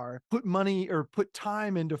guitar, put money or put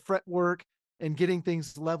time into fret work and getting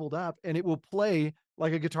things leveled up, and it will play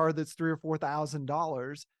like a guitar that's $3,000 or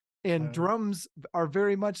 $4,000. And drums are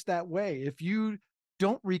very much that way. If you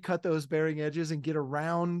don't recut those bearing edges and get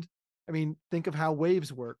around, I mean, think of how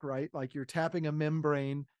waves work, right? Like you're tapping a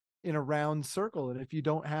membrane in a round circle. And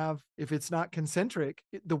if it's not concentric,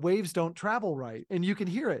 the waves don't travel right, and you can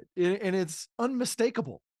hear it, and it's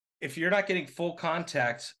unmistakable. If you're not getting full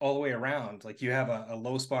contact all the way around, like you have a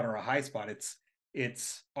low spot or a high spot,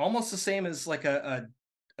 it's almost the same as like a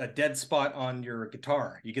dead spot on your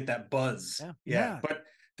guitar. You get that buzz. Yeah. But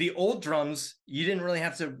the old drums, you didn't really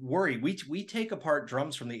have to worry. We take apart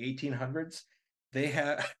drums from the 1800s. They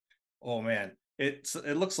have, oh man,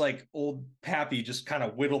 it looks like old Pappy just kind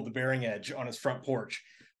of whittled the bearing edge on his front porch,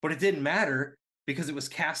 but it didn't matter because it was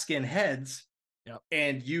calfskin heads.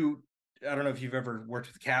 And I don't know if you've ever worked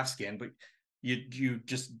with calfskin, but you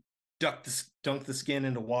just dunk the skin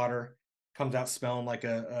into water, comes out smelling like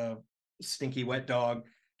a stinky wet dog,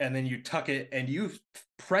 and then you tuck it and you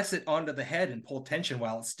press it onto the head and pull tension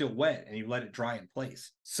while it's still wet, and you let it dry in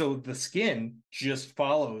place. So the skin just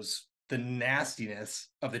follows the nastiness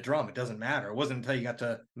of the drum. It doesn't matter. It wasn't until you got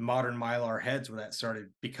to modern Mylar heads where that started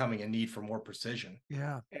becoming a need for more precision.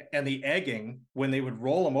 Yeah. And the egging, when they would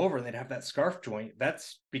roll them over and they'd have that scarf joint,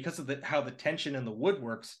 that's because of how the tension in the wood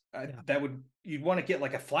works. You'd want to get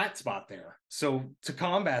like a flat spot there. So to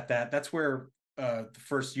combat that, that's where the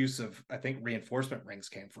first use of, I think, reinforcement rings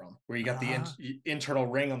came from, where you got the internal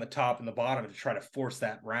ring on the top and the bottom to try to force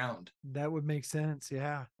that round. That would make sense.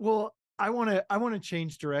 Yeah. Well, I want to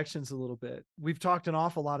change directions a little bit. We've talked an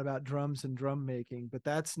awful lot about drums and drum making, but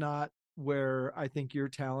that's not where I think your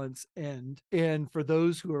talents end. And for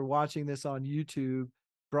those who are watching this on YouTube,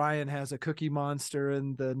 Bryan has a Cookie Monster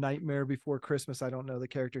and the Nightmare Before Christmas. I don't know the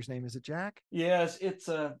character's name. Is it Jack? Yes, it's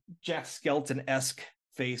a Jack Skeleton-esque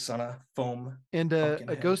face on a foam. And a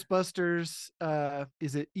Ghostbusters,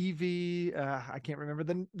 is it EV? I can't remember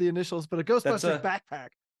the initials, but a Ghostbusters backpack.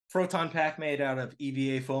 Proton pack made out of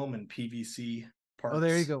EVA foam and PVC parts. Oh,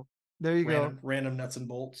 there you go. There you go. Random nuts and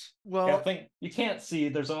bolts. Well, I think you can't see.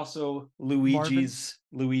 There's also Luigi's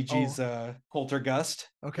Poltergust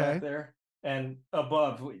back there, and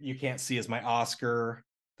above you can't see is my Oscar,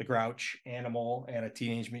 the Grouch animal, and a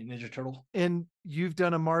Teenage Mutant Ninja Turtle. And you've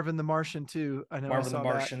done a Marvin the Martian too. I know. Marvin the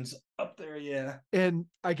Martian's up there, yeah. And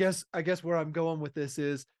I guess where I'm going with this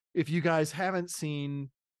is, if you guys haven't seen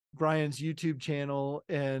Bryan's YouTube channel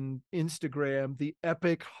and Instagram, the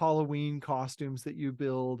epic Halloween costumes that you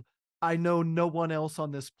build, I know no one else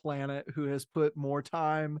on this planet who has put more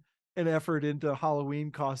time an effort into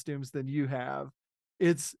Halloween costumes than you have.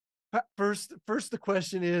 It's first the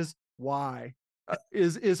question is why?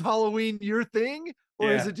 Is Halloween your thing,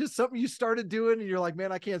 or is Yeah. it just something you started doing and you're like,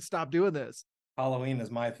 man, I can't stop doing this? Halloween is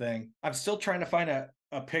my thing. I'm still trying to find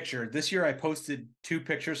a picture. This year I posted 2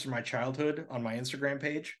 pictures from my childhood on my Instagram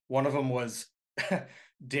page. One of them was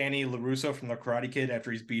Danny LaRusso from the Karate Kid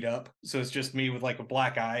after he's beat up. So it's just me with like a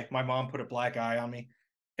black eye. My mom put a black eye on me.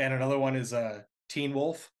 And another one is Teen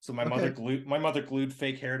Wolf. So my mother glued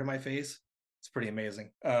fake hair to my face. It's pretty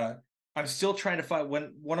amazing. I'm still trying to find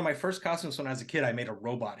one of my first costumes when I was a kid, I made a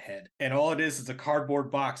robot head. And all it is a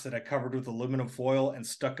cardboard box that I covered with aluminum foil and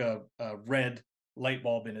stuck a red light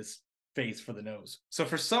bulb in his face for the nose. So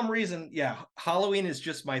for some reason, yeah, Halloween is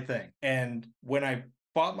just my thing. And when I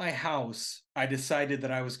bought my house, I decided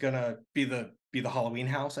that I was gonna be the Halloween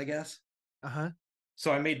house, I guess. Uh-huh.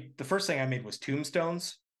 So the first thing I made was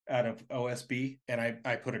tombstones out of OSB, and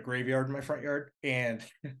I put a graveyard in my front yard. And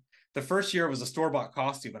the first year was a store-bought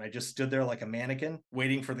costume, and I just stood there like a mannequin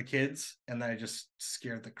waiting for the kids, and then I just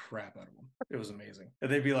scared the crap out of them. It was amazing. And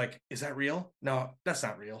they'd be like, "Is that real?" "No, that's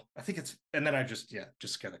not real. I think it's..." And then I just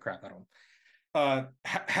scare the crap out of them.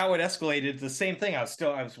 How it escalated, the same thing. I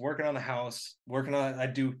was working on the house,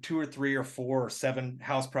 I'd do 2 or 3 or 4 or 7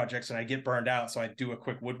 house projects, and I'd get burned out. So I'd do a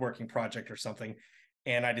quick woodworking project or something.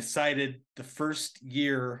 And I decided the first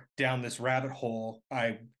year down this rabbit hole,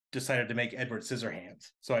 I decided to make Edward Scissorhands.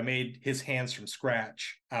 So I made his hands from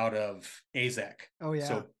scratch out of AZEK. Oh yeah.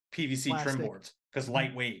 So PVC Plastic. trim boards, because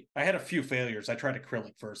lightweight. I had a few failures. I tried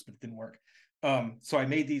acrylic first, but it didn't work. So I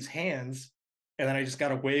made these hands, and then I just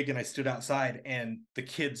got a wig and I stood outside, and the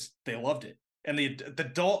kids, they loved it. And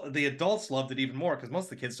the adults loved it even more, because most of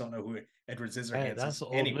the kids don't know who Edward Scissorhands That's is an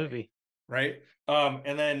old anyway. movie. Right.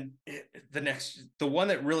 And then the one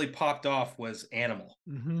that really popped off was Animal.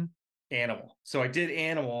 Mm-hmm. Animal. So I did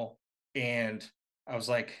Animal, and I was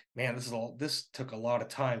like, man, this took a lot of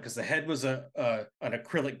time, because the head was an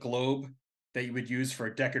acrylic globe that you would use for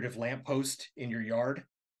a decorative lamppost in your yard.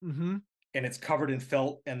 Mm-hmm. And it's covered in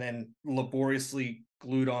felt and then laboriously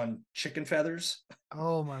glued on chicken feathers.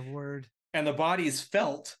 Oh my word. And the body is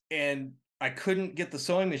felt, and I couldn't get the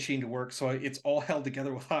sewing machine to work, so it's all held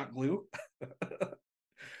together with hot glue.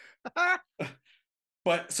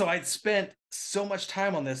 But so I'd spent so much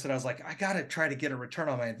time on this that I was like, I got to try to get a return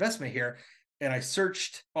on my investment here. And I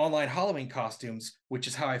searched online Halloween costumes, which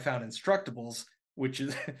is how I found Instructables,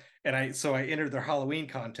 and I entered their Halloween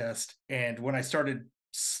contest. And when I started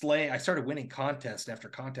winning contest after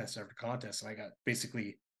contest after contest. And I got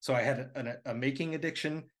so I had a making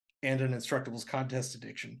addiction and an Instructables contest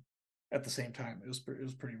addiction at the same time. It was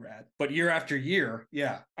pretty rad. But year after year,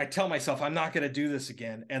 yeah, I tell myself I'm not going to do this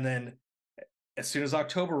again. And then as soon as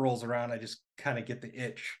October rolls around, I just kind of get the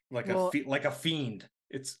itch, like a fiend.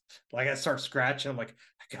 It's like I start scratching. I'm like,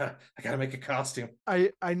 I gotta make a costume.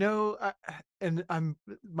 I know, and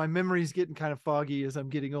my memory's getting kind of foggy as I'm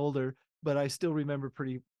getting older, but I still remember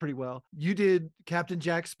pretty well. You did Captain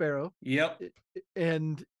Jack Sparrow. Yep.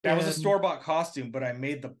 And that was a store-bought costume, but I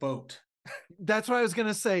made the boat. That's what I was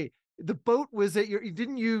gonna say. The boat was at did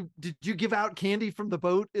you give out candy from the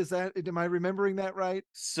boat? Am I remembering that right?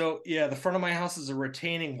 So yeah, the front of my house is a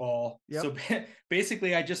retaining wall. Yep. So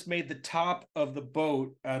basically I just made the top of the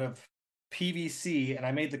boat out of PVC, and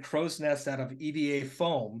I made the crow's nest out of EVA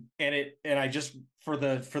foam, and I just for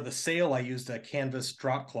the sail I used a canvas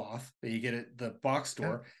drop cloth that you get at the box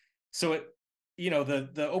store. Yeah. So it,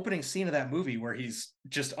 the opening scene of that movie where he's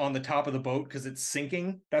just on the top of the boat because it's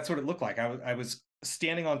sinking, that's what it looked like. I was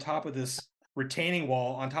standing on top of this retaining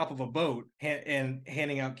wall on top of a boat and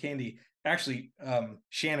handing out candy. Actually,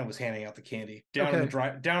 Shannon was handing out the candy down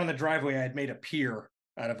in the driveway. I had made a pier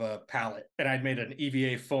out of a pallet, and I'd made an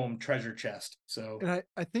EVA foam treasure chest. So, and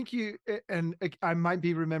I think I might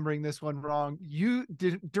be remembering this one wrong. You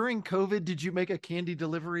did during COVID. Did you make a candy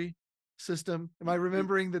delivery system? Am I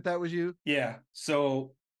remembering that was you? Yeah.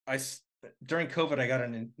 So during COVID, I got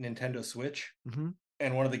a Nintendo Switch. Mm-hmm.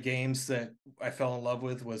 And one of the games that I fell in love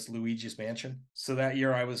with was Luigi's Mansion. So that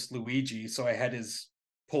year I was Luigi. So I had his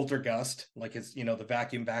Poltergust, like his, the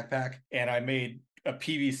vacuum backpack. And I made a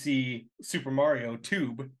PVC Super Mario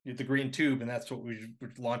tube, the green tube. And that's what we were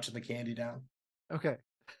launching the candy down. Okay.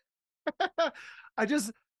 I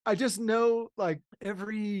just know, like,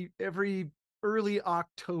 every early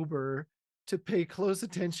October to pay close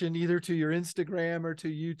attention either to your Instagram or to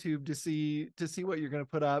YouTube to see what you're going to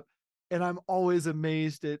put up. And I'm always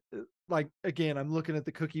amazed at like, again, I'm looking at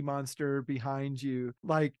the Cookie Monster behind you.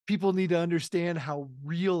 Like, people need to understand how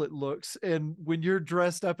real it looks. And when you're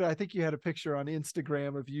dressed up, I think you had a picture on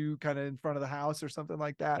Instagram of you kind of in front of the house or something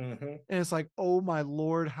like that. Mm-hmm. And it's like, oh my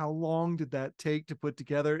Lord, how long did that take to put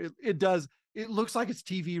together? It does. It looks like it's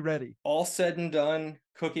TV ready. All said and done,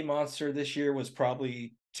 Cookie Monster this year was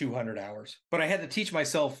probably 200 hours. But I had to teach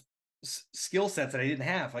myself skill sets that I didn't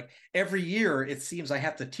have. Like every year, it seems I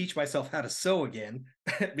have to teach myself how to sew again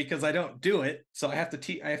because I don't do it. So I have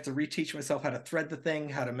to I have to reteach myself how to thread the thing,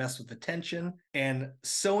 how to mess with the tension. And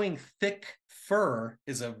sewing thick fur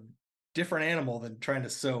is a different animal than trying to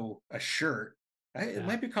sew a shirt. It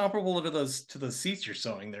might be comparable to those seats you're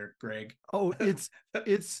sewing there, Greg. Oh,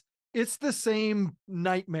 it's the same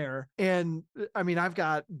nightmare. And I mean, I've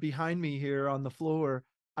got behind me here on the floor,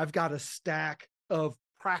 I've got a stack of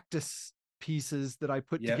practice pieces that I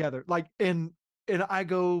put together. Like, and I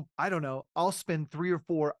go, I don't know, I'll spend 3 or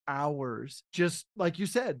 4 hours just like you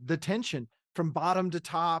said, the tension from bottom to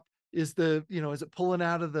top. Is it pulling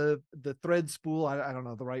out of the thread spool? I don't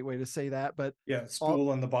know the right way to say that, but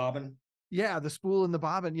spool and the bobbin. Yeah, the spool and the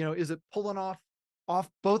bobbin, is it pulling off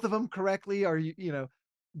both of them correctly? Or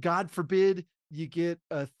God forbid you get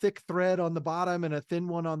a thick thread on the bottom and a thin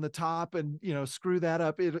one on the top and, screw that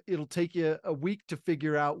up. It'll take you a week to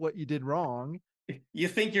figure out what you did wrong. You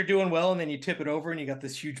think you're doing well and then you tip it over and you got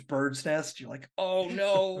this huge bird's nest. You're like, oh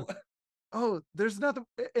no. Oh, there's nothing.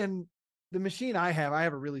 And the machine I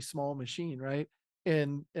have a really small machine, right?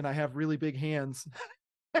 And I have really big hands.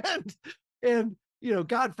 and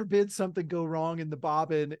God forbid something go wrong in the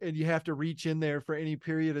bobbin and you have to reach in there for any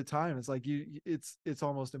period of time. It's like it's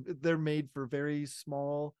almost, they're made for very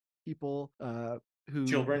small people,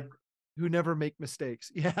 children who never make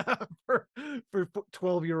mistakes. Yeah. for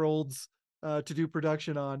 12-year-olds to do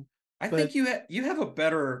production on. I think you have a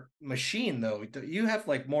better machine though. You have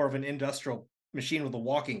like more of an industrial machine with a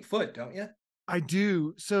walking foot, don't you? I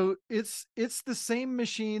do. So it's the same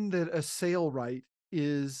machine that a Sailrite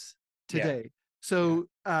is today. So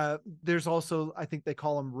there's also, I think they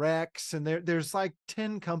call them Rex, and there's like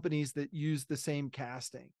 10 companies that use the same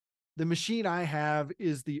casting. The machine I have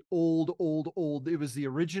is the old. It was the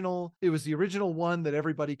original one that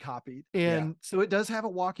everybody copied. And so it does have a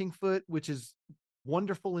walking foot, which is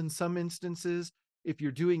wonderful in some instances. If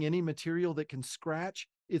you're doing any material that can scratch,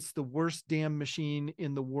 it's the worst damn machine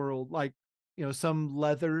in the world. Like, some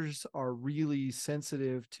leathers are really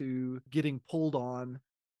sensitive to getting pulled on.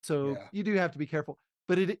 So you do have to be careful,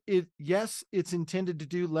 but yes, it's intended to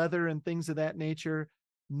do leather and things of that nature.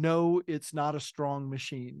 No, it's not a strong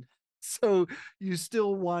machine. So you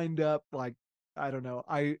still wind up like, I don't know.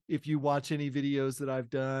 If you watch any videos that I've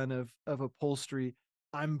done of upholstery,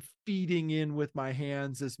 I'm feeding in with my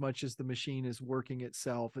hands as much as the machine is working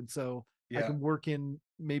itself. And so I can work in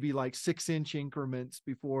maybe like 6-inch increments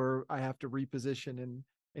before I have to reposition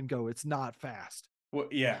and go. It's not fast. Well,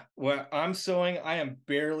 well, I'm sewing, I am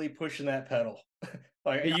barely pushing that pedal.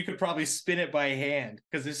 You could probably spin it by hand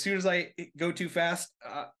because as soon as I go too fast,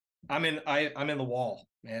 I'm in the wall,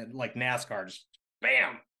 man. Like NASCAR, just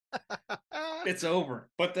bam, it's over.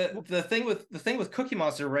 But the thing with Cookie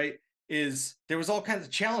Monster, right, is there was all kinds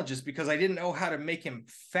of challenges because I didn't know how to make him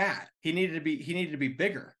fat. He needed to be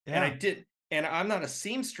bigger, and I did. And I'm not a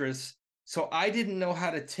seamstress. So I didn't know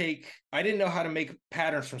how to make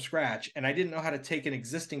patterns from scratch. And I didn't know how to take an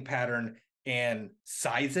existing pattern and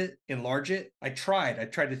size it, enlarge it. I tried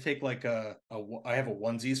to take like I have a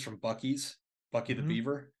onesies from Bucky the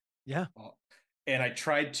Beaver. Yeah. And I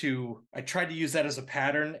tried to use that as a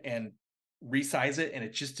pattern and resize it, and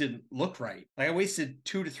it just didn't look right. Like I wasted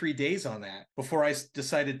 2 to 3 days on that before I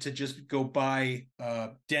decided to just go buy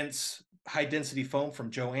high density foam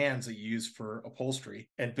from Joann's that you use for upholstery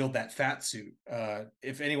and build that fat suit.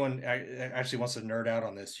 If anyone actually wants to nerd out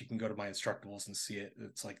on this, you can go to my Instructables and see it.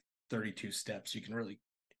 It's like 32 steps. You can really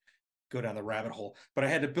go down the rabbit hole. But I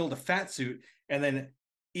had to build a fat suit, and then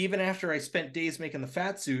even after I spent days making the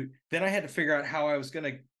fat suit, then I had to figure out how I was going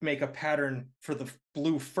to make a pattern for the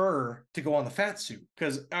blue fur to go on the fat suit,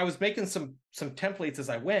 because I was making some templates as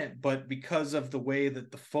I went, but because of the way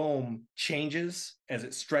that the foam changes as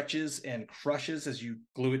it stretches and crushes as you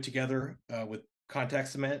glue it together with contact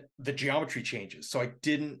cement, the geometry changes. So I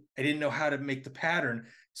didn't know how to make the pattern,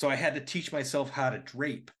 so I had to teach myself how to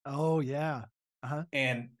drape. Oh yeah.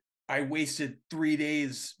 And I wasted 3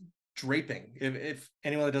 days draping. If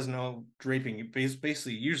anyone that doesn't know draping, you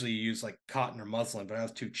basically usually you use like cotton or muslin, but I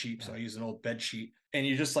was too cheap, so I used an old bed sheet, and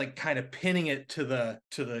you're just like kind of pinning it to the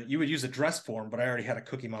you would use a dress form, but I already had a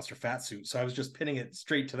Cookie Monster fat suit, so I was just pinning it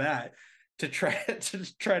straight to that to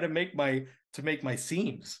try to make my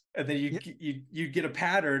seams, and then you get a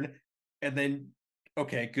pattern and then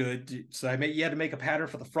okay, good. So you had to make a pattern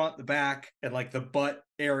for the front, the back, and like the butt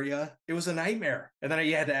area. It was a nightmare. And then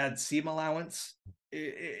you had to add seam allowance.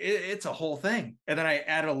 It's a whole thing. And then I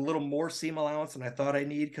added a little more seam allowance than I thought I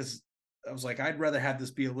need, because I was like, I'd rather have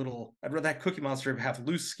this be I'd rather that Cookie Monster have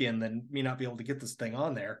loose skin than me not be able to get this thing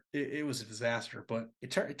on there. It was a disaster, but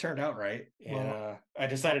it turned out right. And I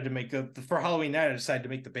decided to make for Halloween night, I decided to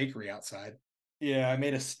make the bakery outside. Yeah, I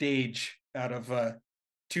made a stage out of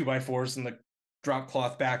 2x4s and the drop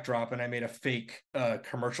cloth backdrop, and I made a fake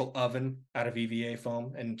commercial oven out of EVA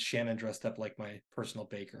foam, and Shannon dressed up like my personal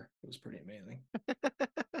baker. It was pretty amazing.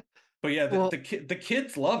 But yeah, the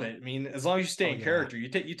kids love it. I mean, as long as you stay in character, you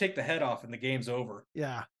take the head off and the game's over.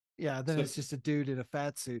 Yeah. Then it's just a dude in a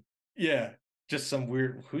fat suit. Yeah, just some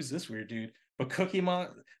weird. Who's this weird dude? But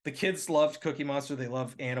the kids loved Cookie Monster. They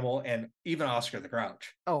love Animal, and even Oscar the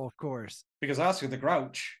Grouch. Oh, of course. Because Oscar the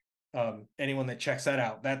Grouch, anyone that checks that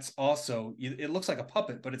out, that's also, it looks like a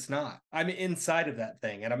puppet, but it's not. I'm inside of that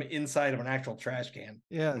thing, and I'm inside of an actual trash can.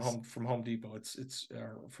 Yes. From Home Depot. It's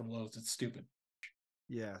from Lowe's. It's stupid.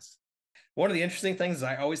 Yes. One of the interesting things is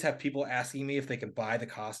I always have people asking me if they can buy the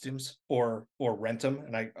costumes or rent them,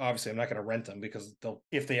 and I'm not going to rent them, because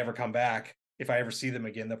if they ever come back, if I ever see them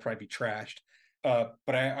again, they'll probably be trashed.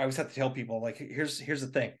 But I always have to tell people, like, here's the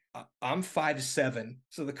thing. I'm 5'7",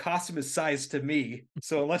 so the costume is sized to me.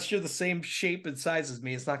 So unless you're the same shape and size as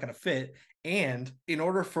me, it's not going to fit. And in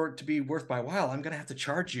order for it to be worth my while, I'm going to have to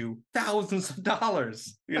charge you thousands of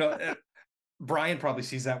dollars. Bryan probably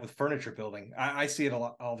sees that with furniture building. I see it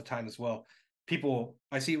all the time as well.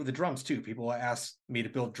 I see it with the drums too. People ask me to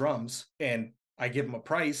build drums, and I give them a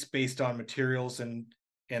price based on materials and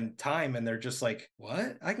time, and they're just like,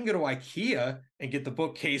 what? I can go to IKEA and get the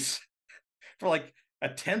bookcase for like a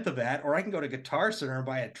tenth of that, or I can go to Guitar Center and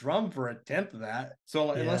buy a drum for a tenth of that.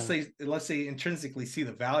 So unless they intrinsically see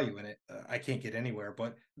the value in it, I can't get anywhere.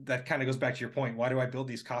 But that kind of goes back to your point. Why do I build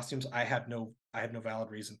these costumes? I have no valid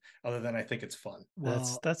reason other than I think it's fun.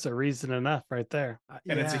 Well, that's a reason enough right there.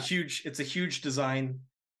 And it's a huge design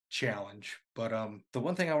challenge. But the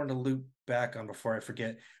one thing I wanted to loop back on before I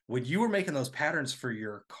forget, when you were making those patterns for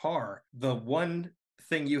your car, the one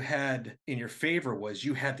thing you had in your favor was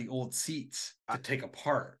you had the old seats to take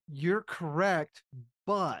apart. You're correct,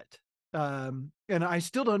 but and I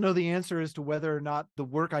still don't know the answer as to whether or not the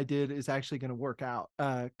work I did is actually going to work out,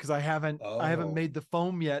 because I haven't made the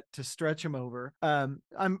foam yet to stretch them over.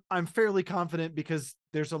 I'm fairly confident because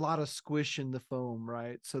there's a lot of squish in the foam,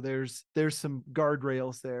 right? So there's some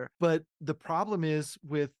guardrails there. But the problem is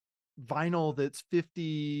with vinyl that's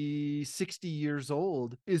 50, 60 years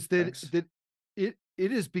old is that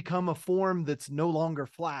it has become a form that's no longer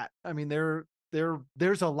flat. I mean,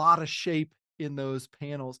 there's a lot of shape in those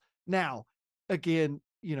panels. Now, again,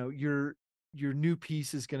 your new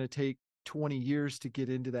piece is going to take 20 years to get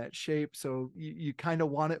into that shape. So you kind of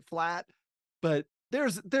want it flat, but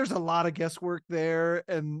there's a lot of guesswork there.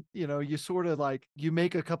 And, you sort of like, you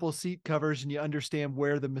make a couple of seat covers and you understand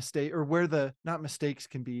where the mistake, or where the, not mistakes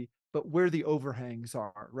can be, but where the overhangs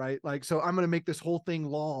are, right? Like, so I'm going to make this whole thing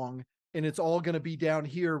long, and it's all going to be down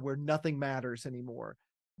here where nothing matters anymore.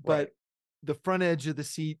 But right. The front edge of the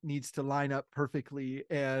seat needs to line up perfectly.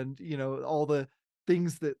 And, all the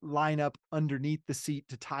things that line up underneath the seat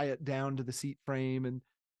to tie it down to the seat frame and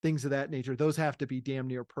things of that nature, those have to be damn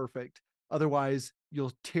near perfect. Otherwise,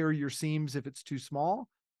 you'll tear your seams if it's too small,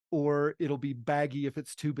 or it'll be baggy if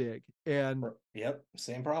it's too big. And yep,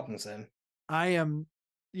 same problems then. I am,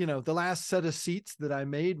 the last set of seats that I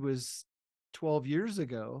made was 12 years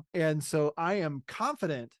ago. And so I am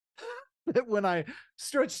confident that when I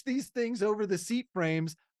stretch these things over the seat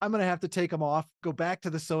frames, I'm going to have to take them off, go back to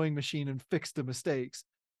the sewing machine and fix the mistakes.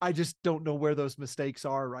 I just don't know where those mistakes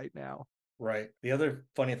are right now. Right. The other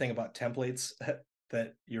funny thing about templates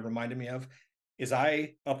that you reminded me of is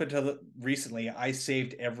up until recently, I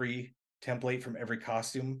saved every template from every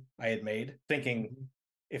costume I had made, thinking,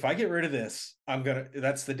 if I get rid of this,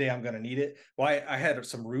 that's the day I'm going to need it. Well, I had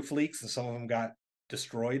some roof leaks and some of them got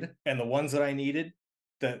destroyed. And the ones that I needed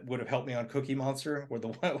that would have helped me on Cookie Monster were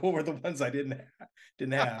the ones I didn't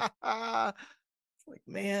have. It's like,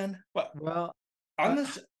 man. Well,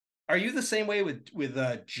 are you the same way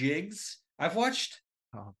with jigs? I've watched.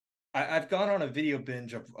 Oh. I've gone on a video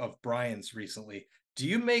binge of Bryan's recently. Do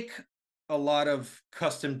you make a lot of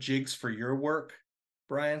custom jigs for your work,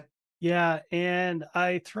 Bryan? Yeah, and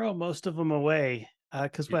I throw most of them away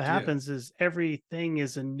because what happens is everything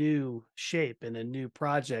is a new shape and a new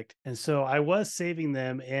project. And so I was saving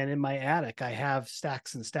them, and in my attic, I have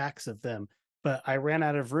stacks and stacks of them, but I ran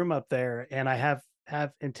out of room up there, and I have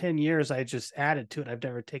in 10 years, I just added to it. I've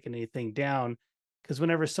never taken anything down. because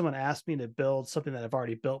whenever someone asks me to build something that I've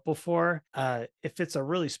already built before, if it's a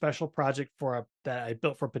really special project that I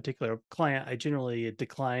built for a particular client, I generally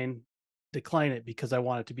decline it because I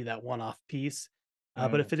want it to be that one-off piece.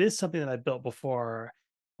 But Mm. if it is something that I built before,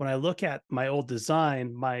 when I look at my old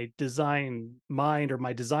design, my design mind or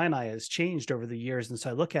my design eye has changed over the years. And so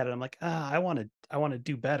I look at it, I'm like, I want to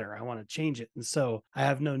do better. I want to change it. And so I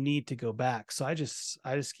have no need to go back. So I just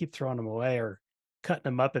keep throwing them away or cutting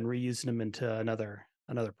them up and reusing them into another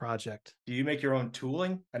project. Do you make your own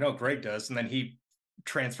tooling? I know Greg does, and then he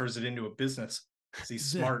transfers it into a business because he's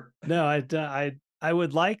smart. No, I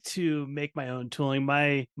would like to make my own tooling.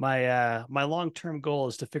 My long-term goal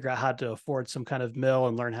is to figure out how to afford some kind of mill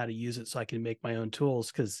and learn how to use it so I can make my own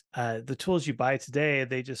tools, because the tools you buy today,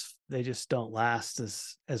 they just don't last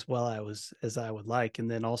as well as I would like.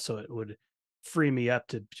 And then also it would free me up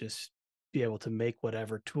to just be able to make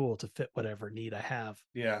whatever tool to fit whatever need I have.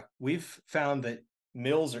 Yeah, we've found that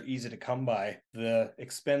mills are easy to come by. The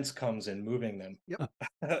expense comes in moving them. Yep.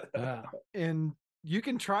 Wow. And you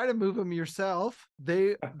can try to move them yourself.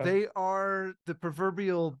 They are the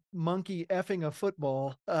proverbial monkey effing a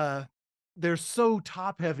football. They're so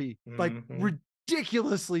top heavy, like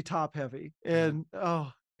ridiculously top heavy. And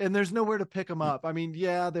and there's nowhere to pick them up. I mean,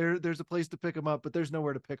 yeah, there's a place to pick them up, but there's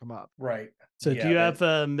nowhere to pick them up. Right. So do you have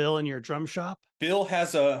a mill in your drum shop? Bill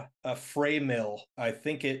has a fray mill. I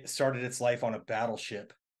think it started its life on a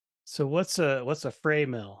battleship. So what's a fray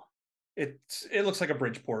mill? It looks like a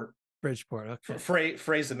Bridgeport. Bridgeport. Okay.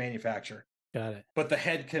 Fray's the manufacturer. Got it. But the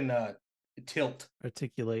head can tilt.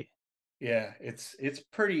 Articulate. Yeah, it's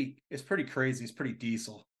pretty crazy. It's pretty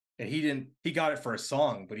diesel. And he got it for a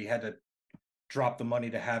song, but he had to drop the money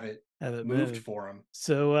to have it moved for him.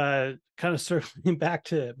 So kind of circling back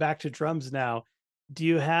to drums now. Do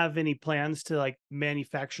you have any plans to like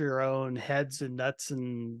manufacture your own heads and nuts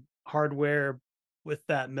and hardware with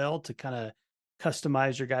that mill to kind of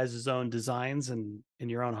customize your guys' own designs and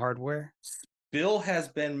your own hardware? Bill has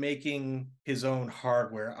been making his own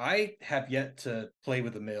hardware. I have yet to play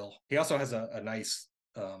with the mill. He also has a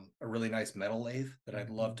really nice metal lathe that I'd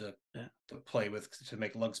love to play with to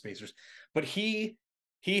make lug spacers. But he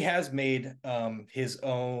has made his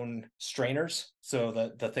own strainers, so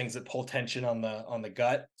the things that pull tension on the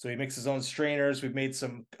gut. So he makes his own strainers. We've made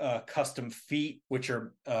some custom feet, which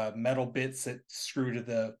are metal bits that screw to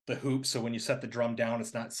the hoop. So when you set the drum down,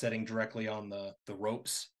 it's not setting directly on the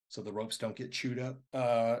ropes, so the ropes don't get chewed up.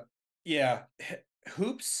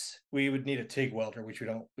 Hoops, we would need a TIG welder, which we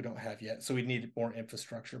don't have yet. So we need more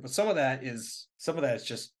infrastructure. But some of that is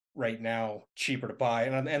just right now cheaper to buy.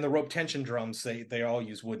 And the rope tension drums, they all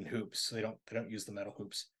use wooden hoops. So they don't use the metal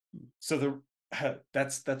hoops. So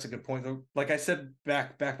that's a good point. Like I said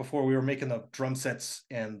back before, we were making the drum sets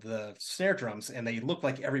and the snare drums, and they look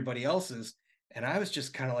like everybody else's. And I was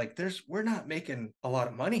just kind of like, we're not making a lot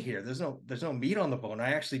of money here. There's no meat on the bone.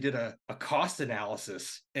 I actually did a cost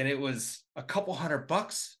analysis, and it was a couple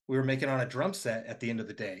 $100 we were making on a drum set at the end of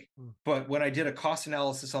the day. But when I did a cost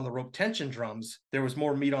analysis on the rope tension drums, there was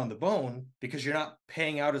more meat on the bone because you're not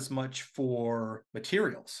paying out as much for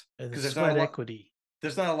materials. Because there's not equity.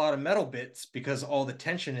 There's not a lot of metal bits because all the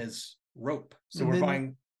tension is rope. So we're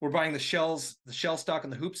buying the shell stock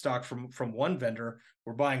and the hoop stock from one vendor.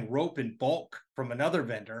 We're buying rope in bulk from another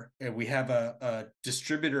vendor. And we have a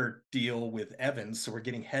distributor deal with Evans. So we're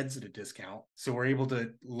getting heads at a discount. So we're able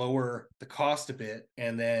to lower the cost a bit.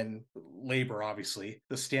 And then labor, obviously.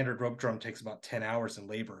 The standard rope drum takes about 10 hours in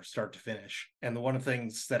labor, start to finish. And one of the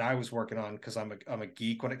things that I was working on, because I'm a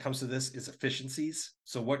geek when it comes to this, is efficiencies.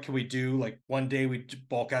 So what can we do? Like one day we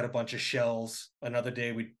bulk out a bunch of shells. Another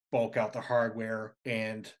day we bulk out the hardware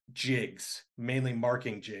and jigs, mainly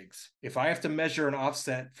marking jigs. If I have to measure an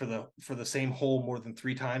offset for the same hole more than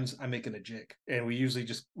 3 times, I'm making a jig. And we usually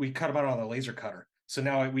we cut them out on a laser cutter. So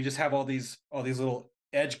now we just have all these little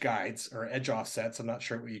edge guides or edge offsets. I'm not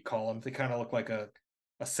sure what you call them. They kind of look like a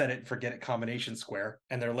set it and forget it combination square,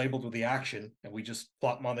 and they're labeled with the action, and we just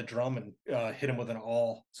plop them on the drum and hit them with an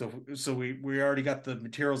awl. So we already got the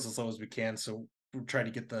materials as low as we can. So we're trying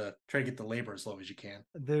to get the labor as low as you can.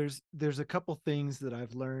 There's a couple things that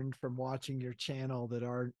I've learned from watching your channel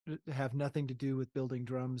that have nothing to do with building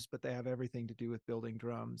drums, but they have everything to do with building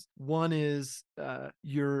drums. One is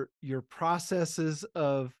your processes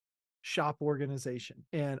of shop organization,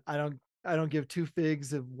 and I don't give two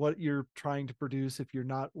figs of what you're trying to produce. If you're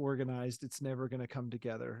not organized, it's never going to come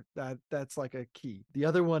together. That's like a key. The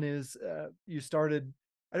other one is you started,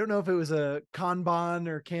 I don't know if it was a Kanban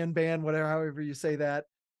or Kanban, whatever, however you say that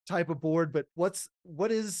type of board, but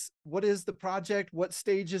what is the project? What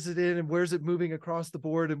stage is it in, and where's it moving across the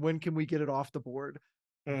board, and when can we get it off the board?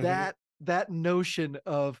 Mm-hmm. that notion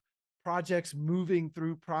of projects moving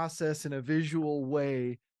through process in a visual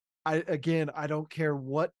way, I don't care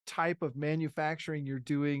what type of manufacturing you're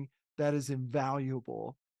doing, that is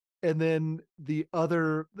invaluable. And then the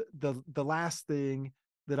last thing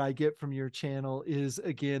that I get from your channel is,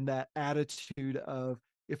 again, that attitude of,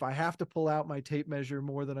 if I have to pull out my tape measure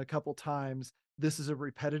more than a couple times, this is a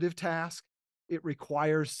repetitive task. It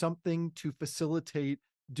requires something to facilitate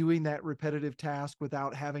doing that repetitive task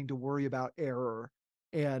without having to worry about error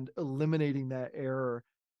and eliminating that error.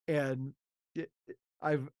 And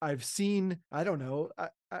I've seen, I don't know,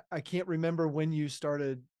 I can't remember when you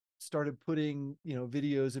started putting,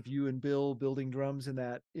 videos of you and Bill building drums in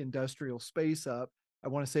that industrial space up. I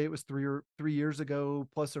want to say it was 3 years ago,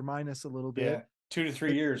 plus or minus a little bit. Yeah, 2 to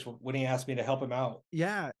 3 years when he asked me to help him out.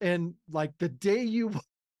 Yeah, and like the day you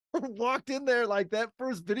walked in there, like that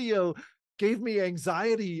first video gave me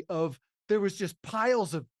anxiety of, there was just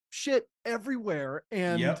piles of shit everywhere.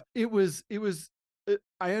 And Yep. it was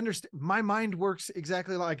I understand, my mind works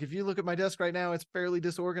exactly like, if you look at my desk right now, it's fairly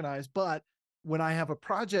disorganized, but when I have a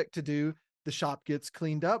project to do, the shop gets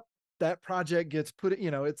cleaned up, that project gets put,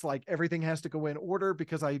 it's like everything has to go in order,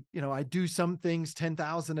 because I do some things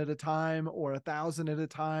 10,000 at a time, or 1,000 at a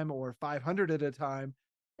time, or 500 at a time.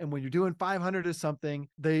 And when you're doing 500 of something,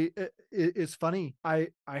 it's funny. I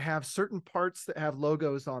have certain parts that have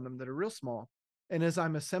logos on them that are real small. And as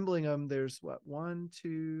I'm assembling them, there's what, 1,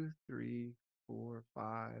 2, 3, 4,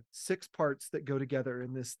 5, 6 parts that go together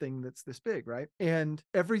in this thing that's this big, right? And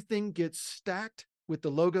everything gets stacked with the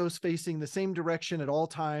logos facing the same direction at all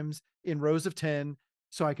times in rows of 10.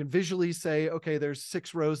 So I can visually say, okay, there's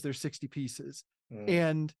 6 rows, there's 60 pieces.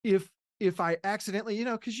 And if I accidentally,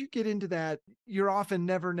 because you get into that, you're often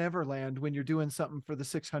never land when you're doing something for the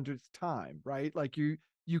 600th time, right? Like you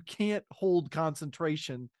can't hold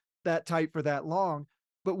concentration that tight for that long.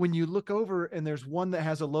 But when you look over and there's one that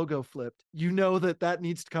has a logo flipped, you know that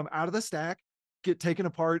needs to come out of the stack, get taken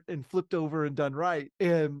apart and flipped over and done right.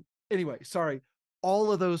 And anyway, sorry,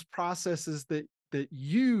 all of those processes that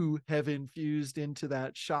you have infused into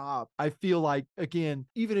that shop, I feel like, again,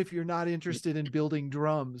 even if you're not interested in building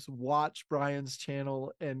drums, watch Bryan's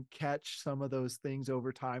channel and catch some of those things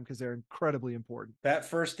over time, because they're incredibly important. That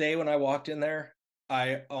first day when I walked in there,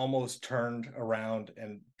 I almost turned around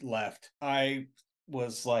and left. I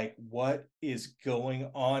was like, what is going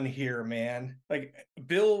on here, man? Like,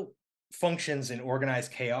 Bill functions in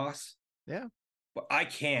organized chaos. Yeah. But I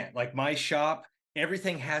can't. Like, my shop,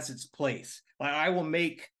 everything has its place. Like, I will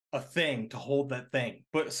make a thing to hold that thing.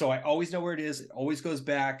 But so I always know where it is. It always goes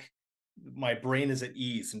back. My brain is at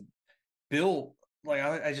ease. And Bill, like,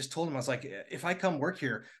 I just told him, I was like, if I come work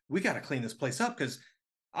here, we got to clean this place up, because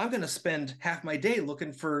I'm going to spend half my day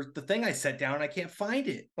looking for the thing I set down and I can't find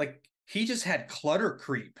it. Like, he just had clutter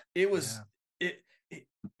creep. It was,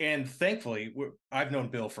 and thankfully, I've known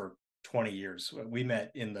Bill for 20 years. We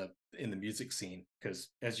met in the music scene, because,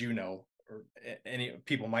 as you know, or any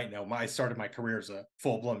people might know, I started my career as a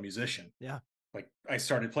full-blown musician. Yeah. Like, I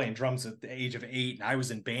started playing drums at the age of 8, and I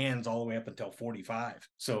was in bands all the way up until 45.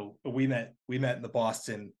 So we met in the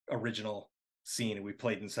Boston original scene, and we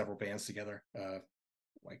played in several bands together,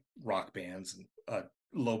 like rock bands, and a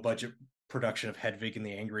low budget production of Hedwig and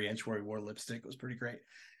the Angry Inch where he wore lipstick. It was pretty great.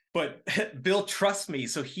 But Bill trusts me.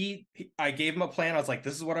 So I gave him a plan. I was like,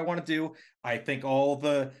 this is what I want to do. I think all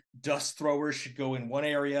the dust throwers should go in one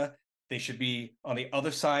area. They should be on the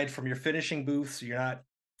other side from your finishing booth, so you're not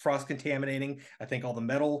frost contaminating. I think all the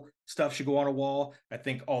metal stuff should go on a wall. I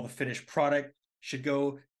think all the finished product should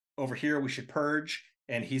go over here. We should purge.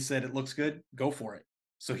 And he said, it looks good. Go for it.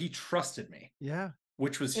 So he trusted me. Yeah.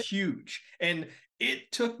 Which was huge. And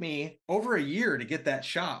it took me over a year to get that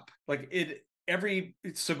shop. Like,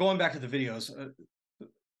 so going back to the videos,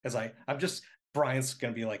 Bryan's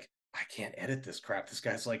going to be like, I can't edit this crap. This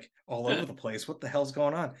guy's like all over the place. What the hell's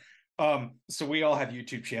going on? So we all have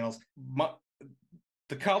YouTube channels.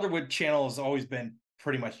 The Calderwood channel has always been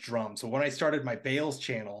pretty much drum. So when I started my Bales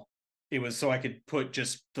channel, it was so I could put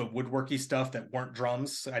just the woodworky stuff that weren't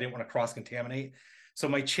drums. I didn't want to cross-contaminate. So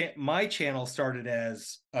my channel started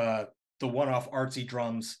as the one-off artsy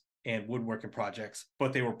drums and woodworking projects,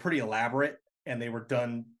 but they were pretty elaborate, and they were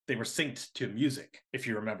synced to music, if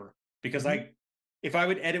you remember. Because if I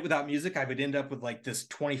would edit without music, I would end up with like this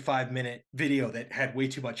 25-minute video that had way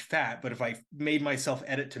too much fat. But if I made myself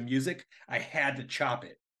edit to music, I had to chop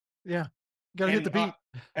it. Yeah. Gotta hit the beat.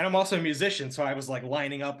 And I'm also a musician, so I was like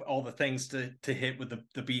lining up all the things to hit with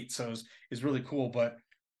the beat. So it was really cool. But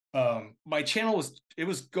my channel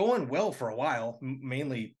was going well for a while,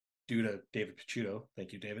 mainly due to David Picciuto.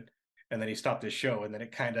 Thank you, David. and then he stopped his show, and then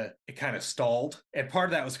it kind of stalled. And part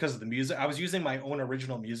of that was because of the music. I was using my own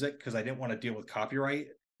original music because I didn't want to deal with copyright.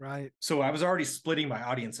 Right. So I was already splitting my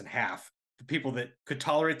audience in half. The people that could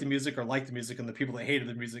tolerate the music or like the music, and the people that hated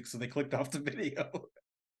the music, so they clicked off the video.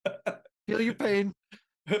 Feel your pain.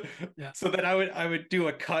 Yeah. So then I would do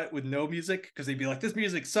a cut with no music because they'd be like, this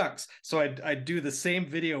music sucks. So I'd do the same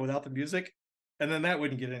video without the music, and then that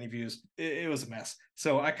wouldn't get any views. It was a mess.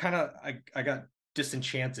 So I got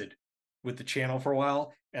disenchanted with the channel for a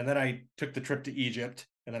while, and then I took the trip to Egypt,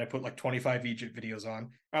 and then I put like 25 Egypt videos on.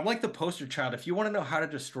 I'm like the poster child. If you want to know how to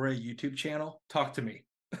destroy a YouTube channel, talk to me.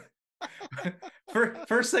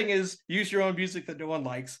 First thing is use your own music that no one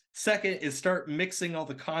likes. Second is start mixing all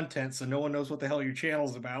the content so no one knows what the hell your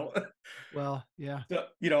channel's about. Well, yeah.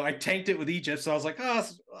 So, I tanked it with Egypt, so I was like, oh,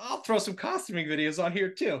 I'll throw some costuming videos on here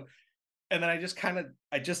too. And then I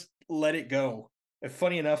just let it go. And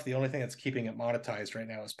funny enough, the only thing that's keeping it monetized right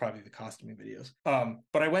now is probably the costuming videos.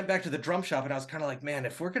 But I went back to the drum shop, and I was kind of like, man,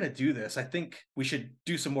 if we're gonna do this, I think we should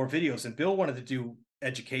do some more videos. And Bill wanted to do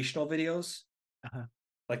educational videos. Uh-huh.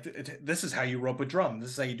 Like, this is how you rope a drum.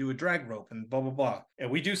 This is how you do a drag rope, and blah, blah, blah. And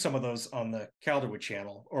we do some of those on the Calderwood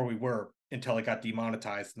channel, or we were, until it got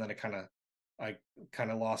demonetized. And then I kind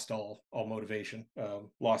of lost all motivation.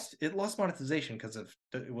 Lost monetization because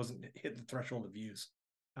it wasn't hit the threshold of views.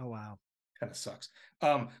 Oh, wow. Kind of sucks.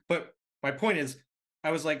 But my point is,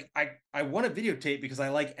 I was like, I want to videotape because I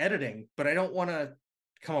like editing, but I don't want to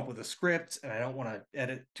come up with a script, and I don't want to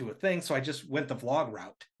edit to a thing. So I just went the vlog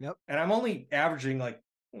route. Yep. And I'm only averaging like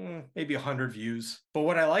maybe 100 views. But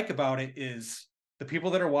what I like about it is the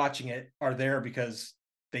people that are watching it are there because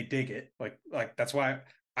they dig it. Like that's why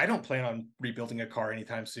I don't plan on rebuilding a car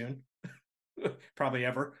anytime soon. Probably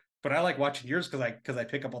ever. But I like watching yours because I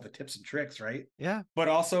pick up all the tips and tricks, right? Yeah. But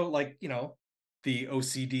also, like, the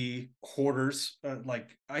OCD hoarders,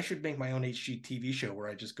 like, I should make my own HGTV show where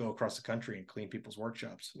I just go across the country and clean people's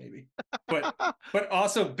workshops, maybe. But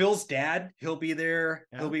also Bill's dad, he'll be there,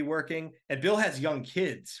 he'll be working, and Bill has young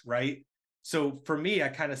kids, right? So for me, I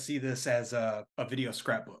kind of see this as a video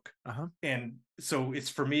scrapbook. Uh-huh. And so it's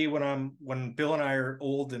for me when Bill and I are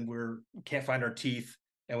old and we can't find our teeth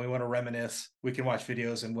and we want to reminisce, we can watch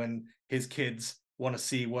videos. And when his kids want to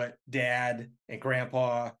see what dad and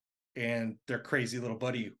grandpa and their crazy little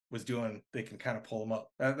buddy was doing, they can kind of pull them up.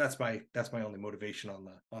 That's my only motivation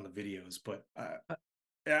on the videos. But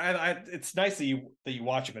it's nice that you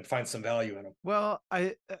watch them and find some value in them. Well,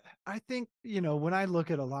 I think, when I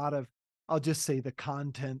look at a lot of, I'll just say the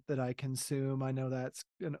content that I consume, I know that's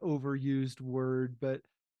an overused word, but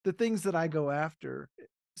the things that I go after,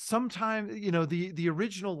 sometimes, the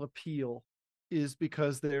original appeal is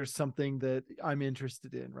because there's something that I'm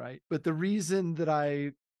interested in, right? But the reason that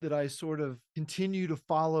I sort of continue to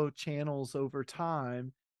follow channels over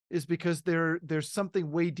time is because there's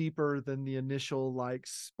something way deeper than the initial like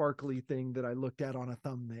sparkly thing that I looked at on a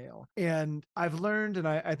thumbnail. And I've learned, and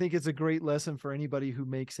I think it's a great lesson for anybody who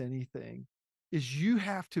makes anything, is you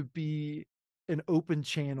have to be an open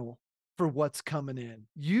channel for what's coming in.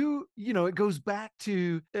 It goes back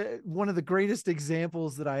to one of the greatest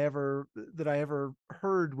examples that I ever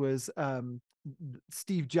heard was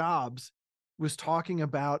Steve Jobs was talking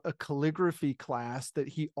about a calligraphy class that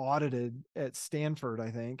he audited at Stanford,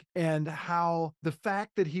 I think, and how the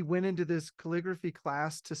fact that he went into this calligraphy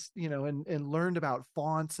class to, and learned about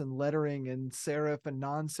fonts and lettering and serif and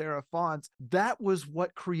non-serif fonts, that was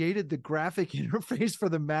what created the graphic interface for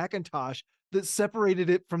the Macintosh that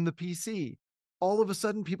separated it from the PC. All of a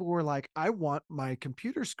sudden people were like, I want my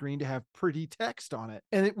computer screen to have pretty text on it.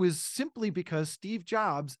 And it was simply because Steve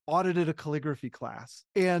Jobs audited a calligraphy class.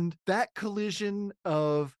 And that collision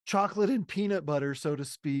of chocolate and peanut butter, so to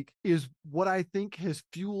speak, is what I think has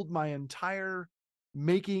fueled my entire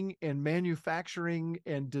making and manufacturing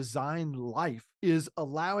and design life, is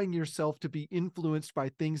allowing yourself to be influenced by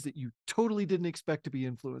things that you totally didn't expect to be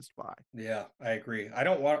influenced by. Yeah, I agree. I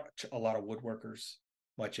don't watch a lot of woodworkers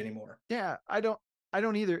much anymore. Yeah, I don't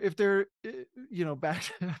either. If they're,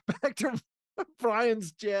 back to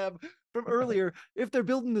Bryan's jab from earlier, if they're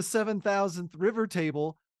building the 7,000th river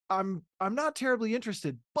table, I'm not terribly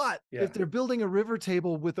interested. But if they're building a river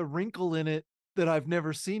table with a wrinkle in it that I've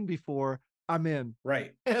never seen before, I'm in.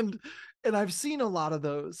 Right. And I've seen a lot of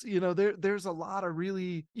those. There's a lot of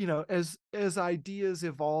really, as ideas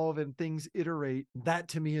evolve and things iterate, that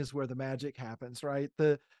to me is where the magic happens, right?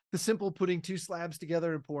 The simple putting two slabs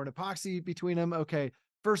together and pouring epoxy between them. Okay,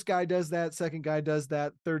 first guy does that, second guy does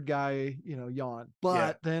that, third guy, yawn.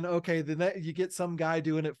 But then, okay, then you get some guy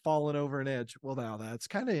doing it falling over an edge. Well, now that's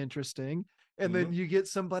kind of interesting. And then you get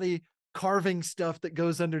somebody carving stuff that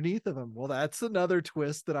goes underneath of them. Well, that's another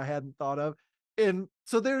twist that I hadn't thought of. And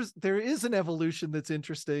so there is an evolution that's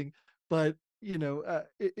interesting, but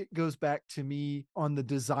it goes back to me on the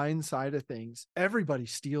design side of things. Everybody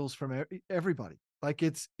steals from everybody. Like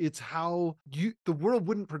it's how the world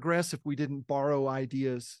wouldn't progress if we didn't borrow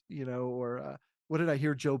ideas, or what did I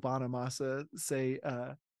hear Joe Bonamassa say?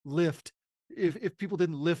 Lift. If people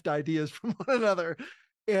didn't lift ideas from one another.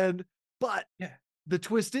 But yeah, the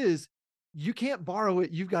twist is you can't borrow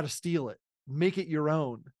it, you've got to steal it, make it your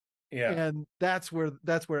own. Yeah. And that's where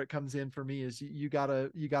it comes in for me, is you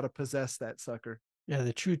gotta possess that sucker. Yeah,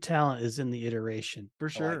 the true talent is in the iteration. For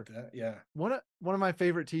sure. I like that. Yeah. One of my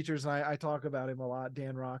favorite teachers, and I talk about him a lot,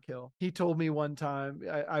 Dan Rockhill. He told me one time,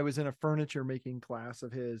 I was in a furniture making class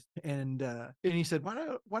of his, and he said, why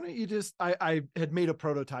don't you just, I had made a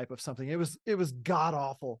prototype of something. It was god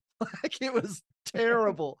awful. Like it was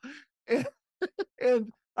terrible.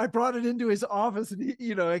 and I brought it into his office,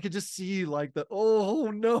 and I could just see like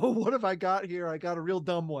oh no, what have I got here? I got a real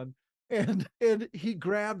dumb one. And he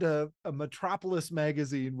grabbed a Metropolis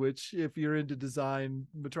magazine, which if you're into design,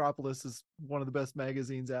 Metropolis is one of the best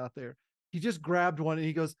magazines out there. He just grabbed one and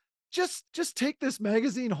he goes, just take this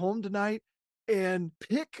magazine home tonight and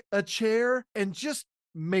pick a chair and just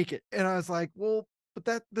make it. And I was like, well,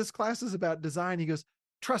 but this class is about design. He goes,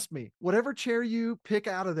 trust me, whatever chair you pick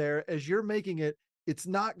out of there as you're making it, it's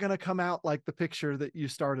not going to come out like the picture that you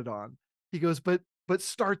started on. He goes, but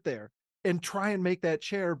start there and try and make that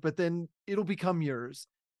chair, but then it'll become yours.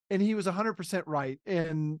 And he was 100% right.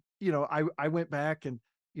 And, I went back and,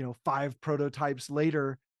 5 prototypes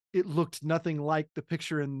later, it looked nothing like the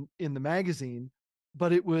picture in the magazine,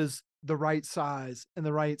 but it was the right size and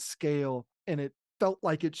the right scale. And it felt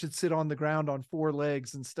like it should sit on the ground on 4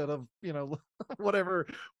 legs instead of, whatever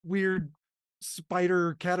weird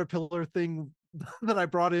spider caterpillar thing that I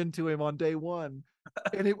brought into him on day one.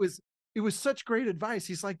 And it was such great advice.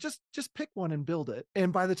 He's like, just pick one and build it.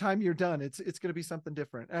 And by the time you're done, it's going to be something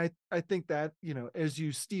different. And I think that, as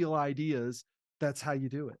you steal ideas, that's how you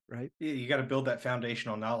do it, right? Yeah, you got to build that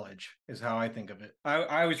foundational knowledge is how I think of it.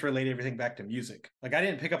 I always relate everything back to music. Like I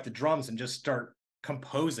didn't pick up the drums and just start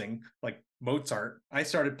composing like Mozart. I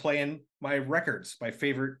started playing my records, my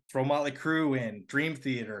favorite Throw Motley Crue and Dream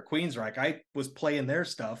Theater, Queensryche. I was playing their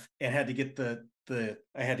stuff and had to get the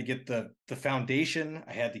foundation.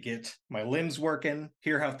 I had to get my limbs working,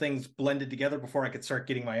 hear how things blended together before I could start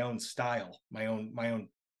getting my own style, my own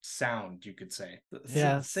sound, you could say.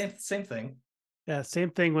 Yeah, same thing. Yeah, same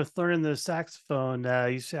thing with learning the saxophone.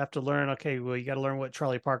 You just have to learn, okay, well, you got to learn what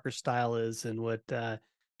Charlie Parker's style is and what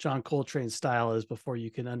John Coltrane's style is before you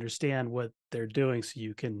can understand what they're doing, so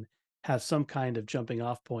you can have some kind of jumping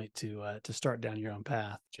off point to start down your own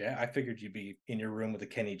path. Yeah, I figured you'd be in your room with a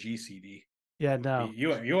Kenny G CD. Yeah, no. You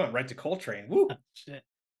went right to Coltrane. Woo! Shit.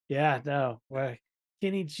 Yeah, no. Well,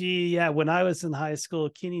 Kenny G, yeah, when I was in high school,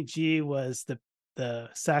 Kenny G was the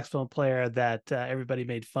saxophone player that everybody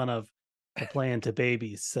made fun of for playing to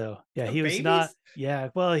babies. So yeah, he was not. Yeah,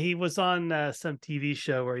 well, he was on some TV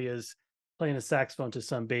show where he was playing a saxophone to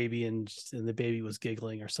some baby, and the baby was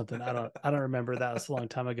giggling or something. I don't remember. That was a long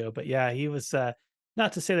time ago. But yeah, he was.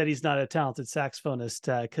 Not to say that he's not a talented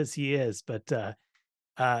saxophonist, because he is, but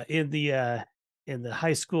in the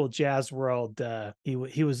high school jazz world,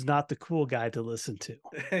 he was not the cool guy to listen to.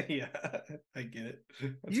 Yeah, I get it.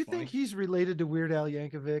 Do you think he's related to Weird Al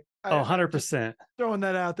Yankovic? 100%. Throwing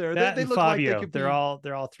that out there. That they and look Fabio, like they're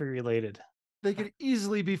all 3 related. They could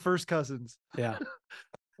easily be first cousins. Yeah.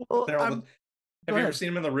 Well, have you ever seen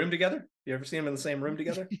them in the room together? You ever seen them in the same room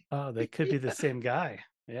together? Oh, they could be the same guy.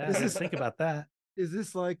 Yeah, just think about that. Is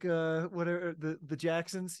this like whatever the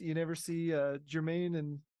Jacksons? You never see Jermaine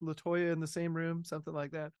and LaToya in the same room, something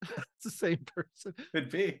like that. It's the same person. Could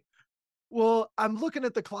be. Well, I'm looking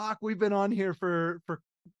at the clock. We've been on here for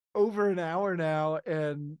over an hour now,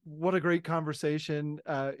 and what a great conversation.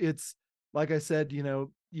 It's like I said,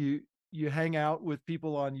 you hang out with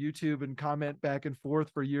people on YouTube and comment back and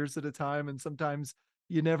forth for years at a time, and sometimes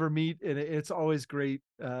you never meet, and it's always great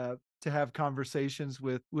to have conversations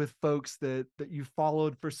with folks that you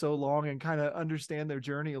followed for so long and kind of understand their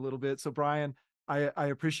journey a little bit. So Bryan, I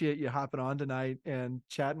appreciate you hopping on tonight and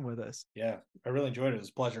chatting with us. Yeah, I really enjoyed it. It was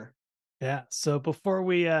a pleasure. Yeah. So before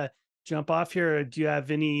we jump off here, do you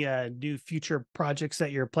have any new future projects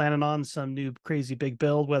that you're planning on? Some new crazy big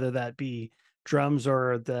build, whether that be drums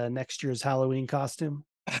or the next year's Halloween costume?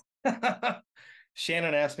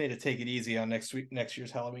 Shannon asked me to take it easy on next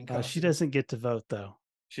year's Halloween costume. She doesn't get to vote, though.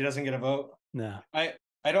 She doesn't get a vote? No. I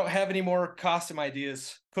don't have any more costume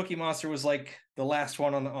ideas. Cookie Monster was like the last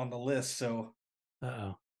one on the list, so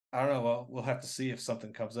Uh-oh. I don't know. Well, we'll have to see if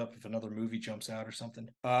something comes up, if another movie jumps out or something.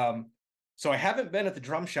 So I haven't been at the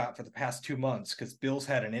drum shop for the past 2 months because Bill's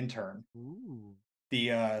had an intern. Ooh.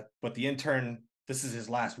 But the intern, this is his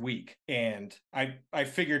last week, and I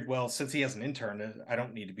figured, well, since he has an intern, I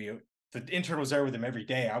don't need to be. The intern was there with him every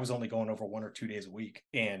day. I was only going over 1 or 2 days a week,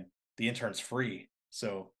 and the intern's free,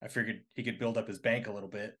 so I figured he could build up his bank a little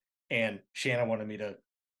bit. And Shanna wanted me to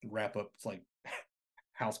wrap up like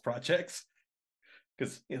house projects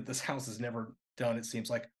because this house is never done. It seems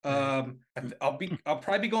like I'll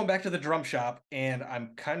probably be going back to the drum shop, and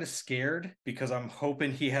I'm kind of scared because I'm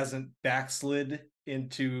hoping he hasn't backslid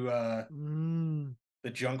into the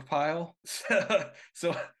junk pile.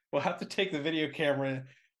 So we'll have to take the video camera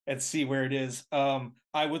and see where it is.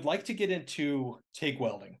 I would like to get into TIG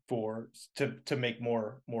welding to make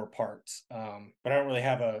more parts, but I don't really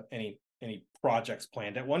have any projects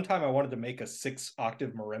planned. At one time, I wanted to make a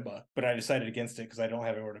 6-octave marimba, but I decided against it because I don't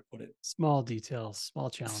have anywhere to put it. Small details,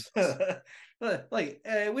 small challenges.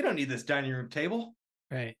 We don't need this dining room table,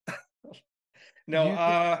 right? No,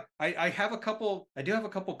 I have a couple. I do have a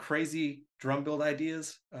couple crazy drum build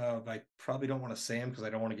ideas. I probably don't want to say them because I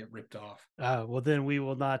don't want to get ripped off. Well, then we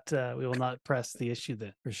will not press the issue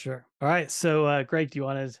then, for sure. All right. So, Greg, do you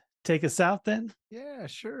want to take us out then? Yeah,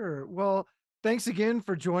 sure. Well, thanks again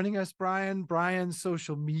for joining us, Bryan. Bryan's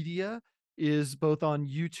social media is both on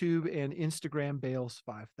YouTube and Instagram, Bales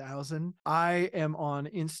 5000. I am on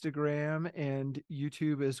Instagram and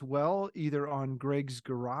YouTube as well, either on Greg's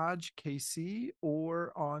Garage KC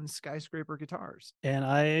or on Skyscraper Guitars. And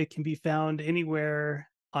I can be found anywhere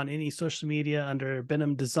on any social media under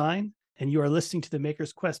Benham Design. And you are listening to the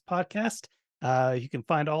Maker's Quest podcast. You can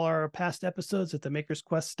find all our past episodes at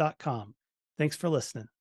themakersquest.com. Thanks for listening.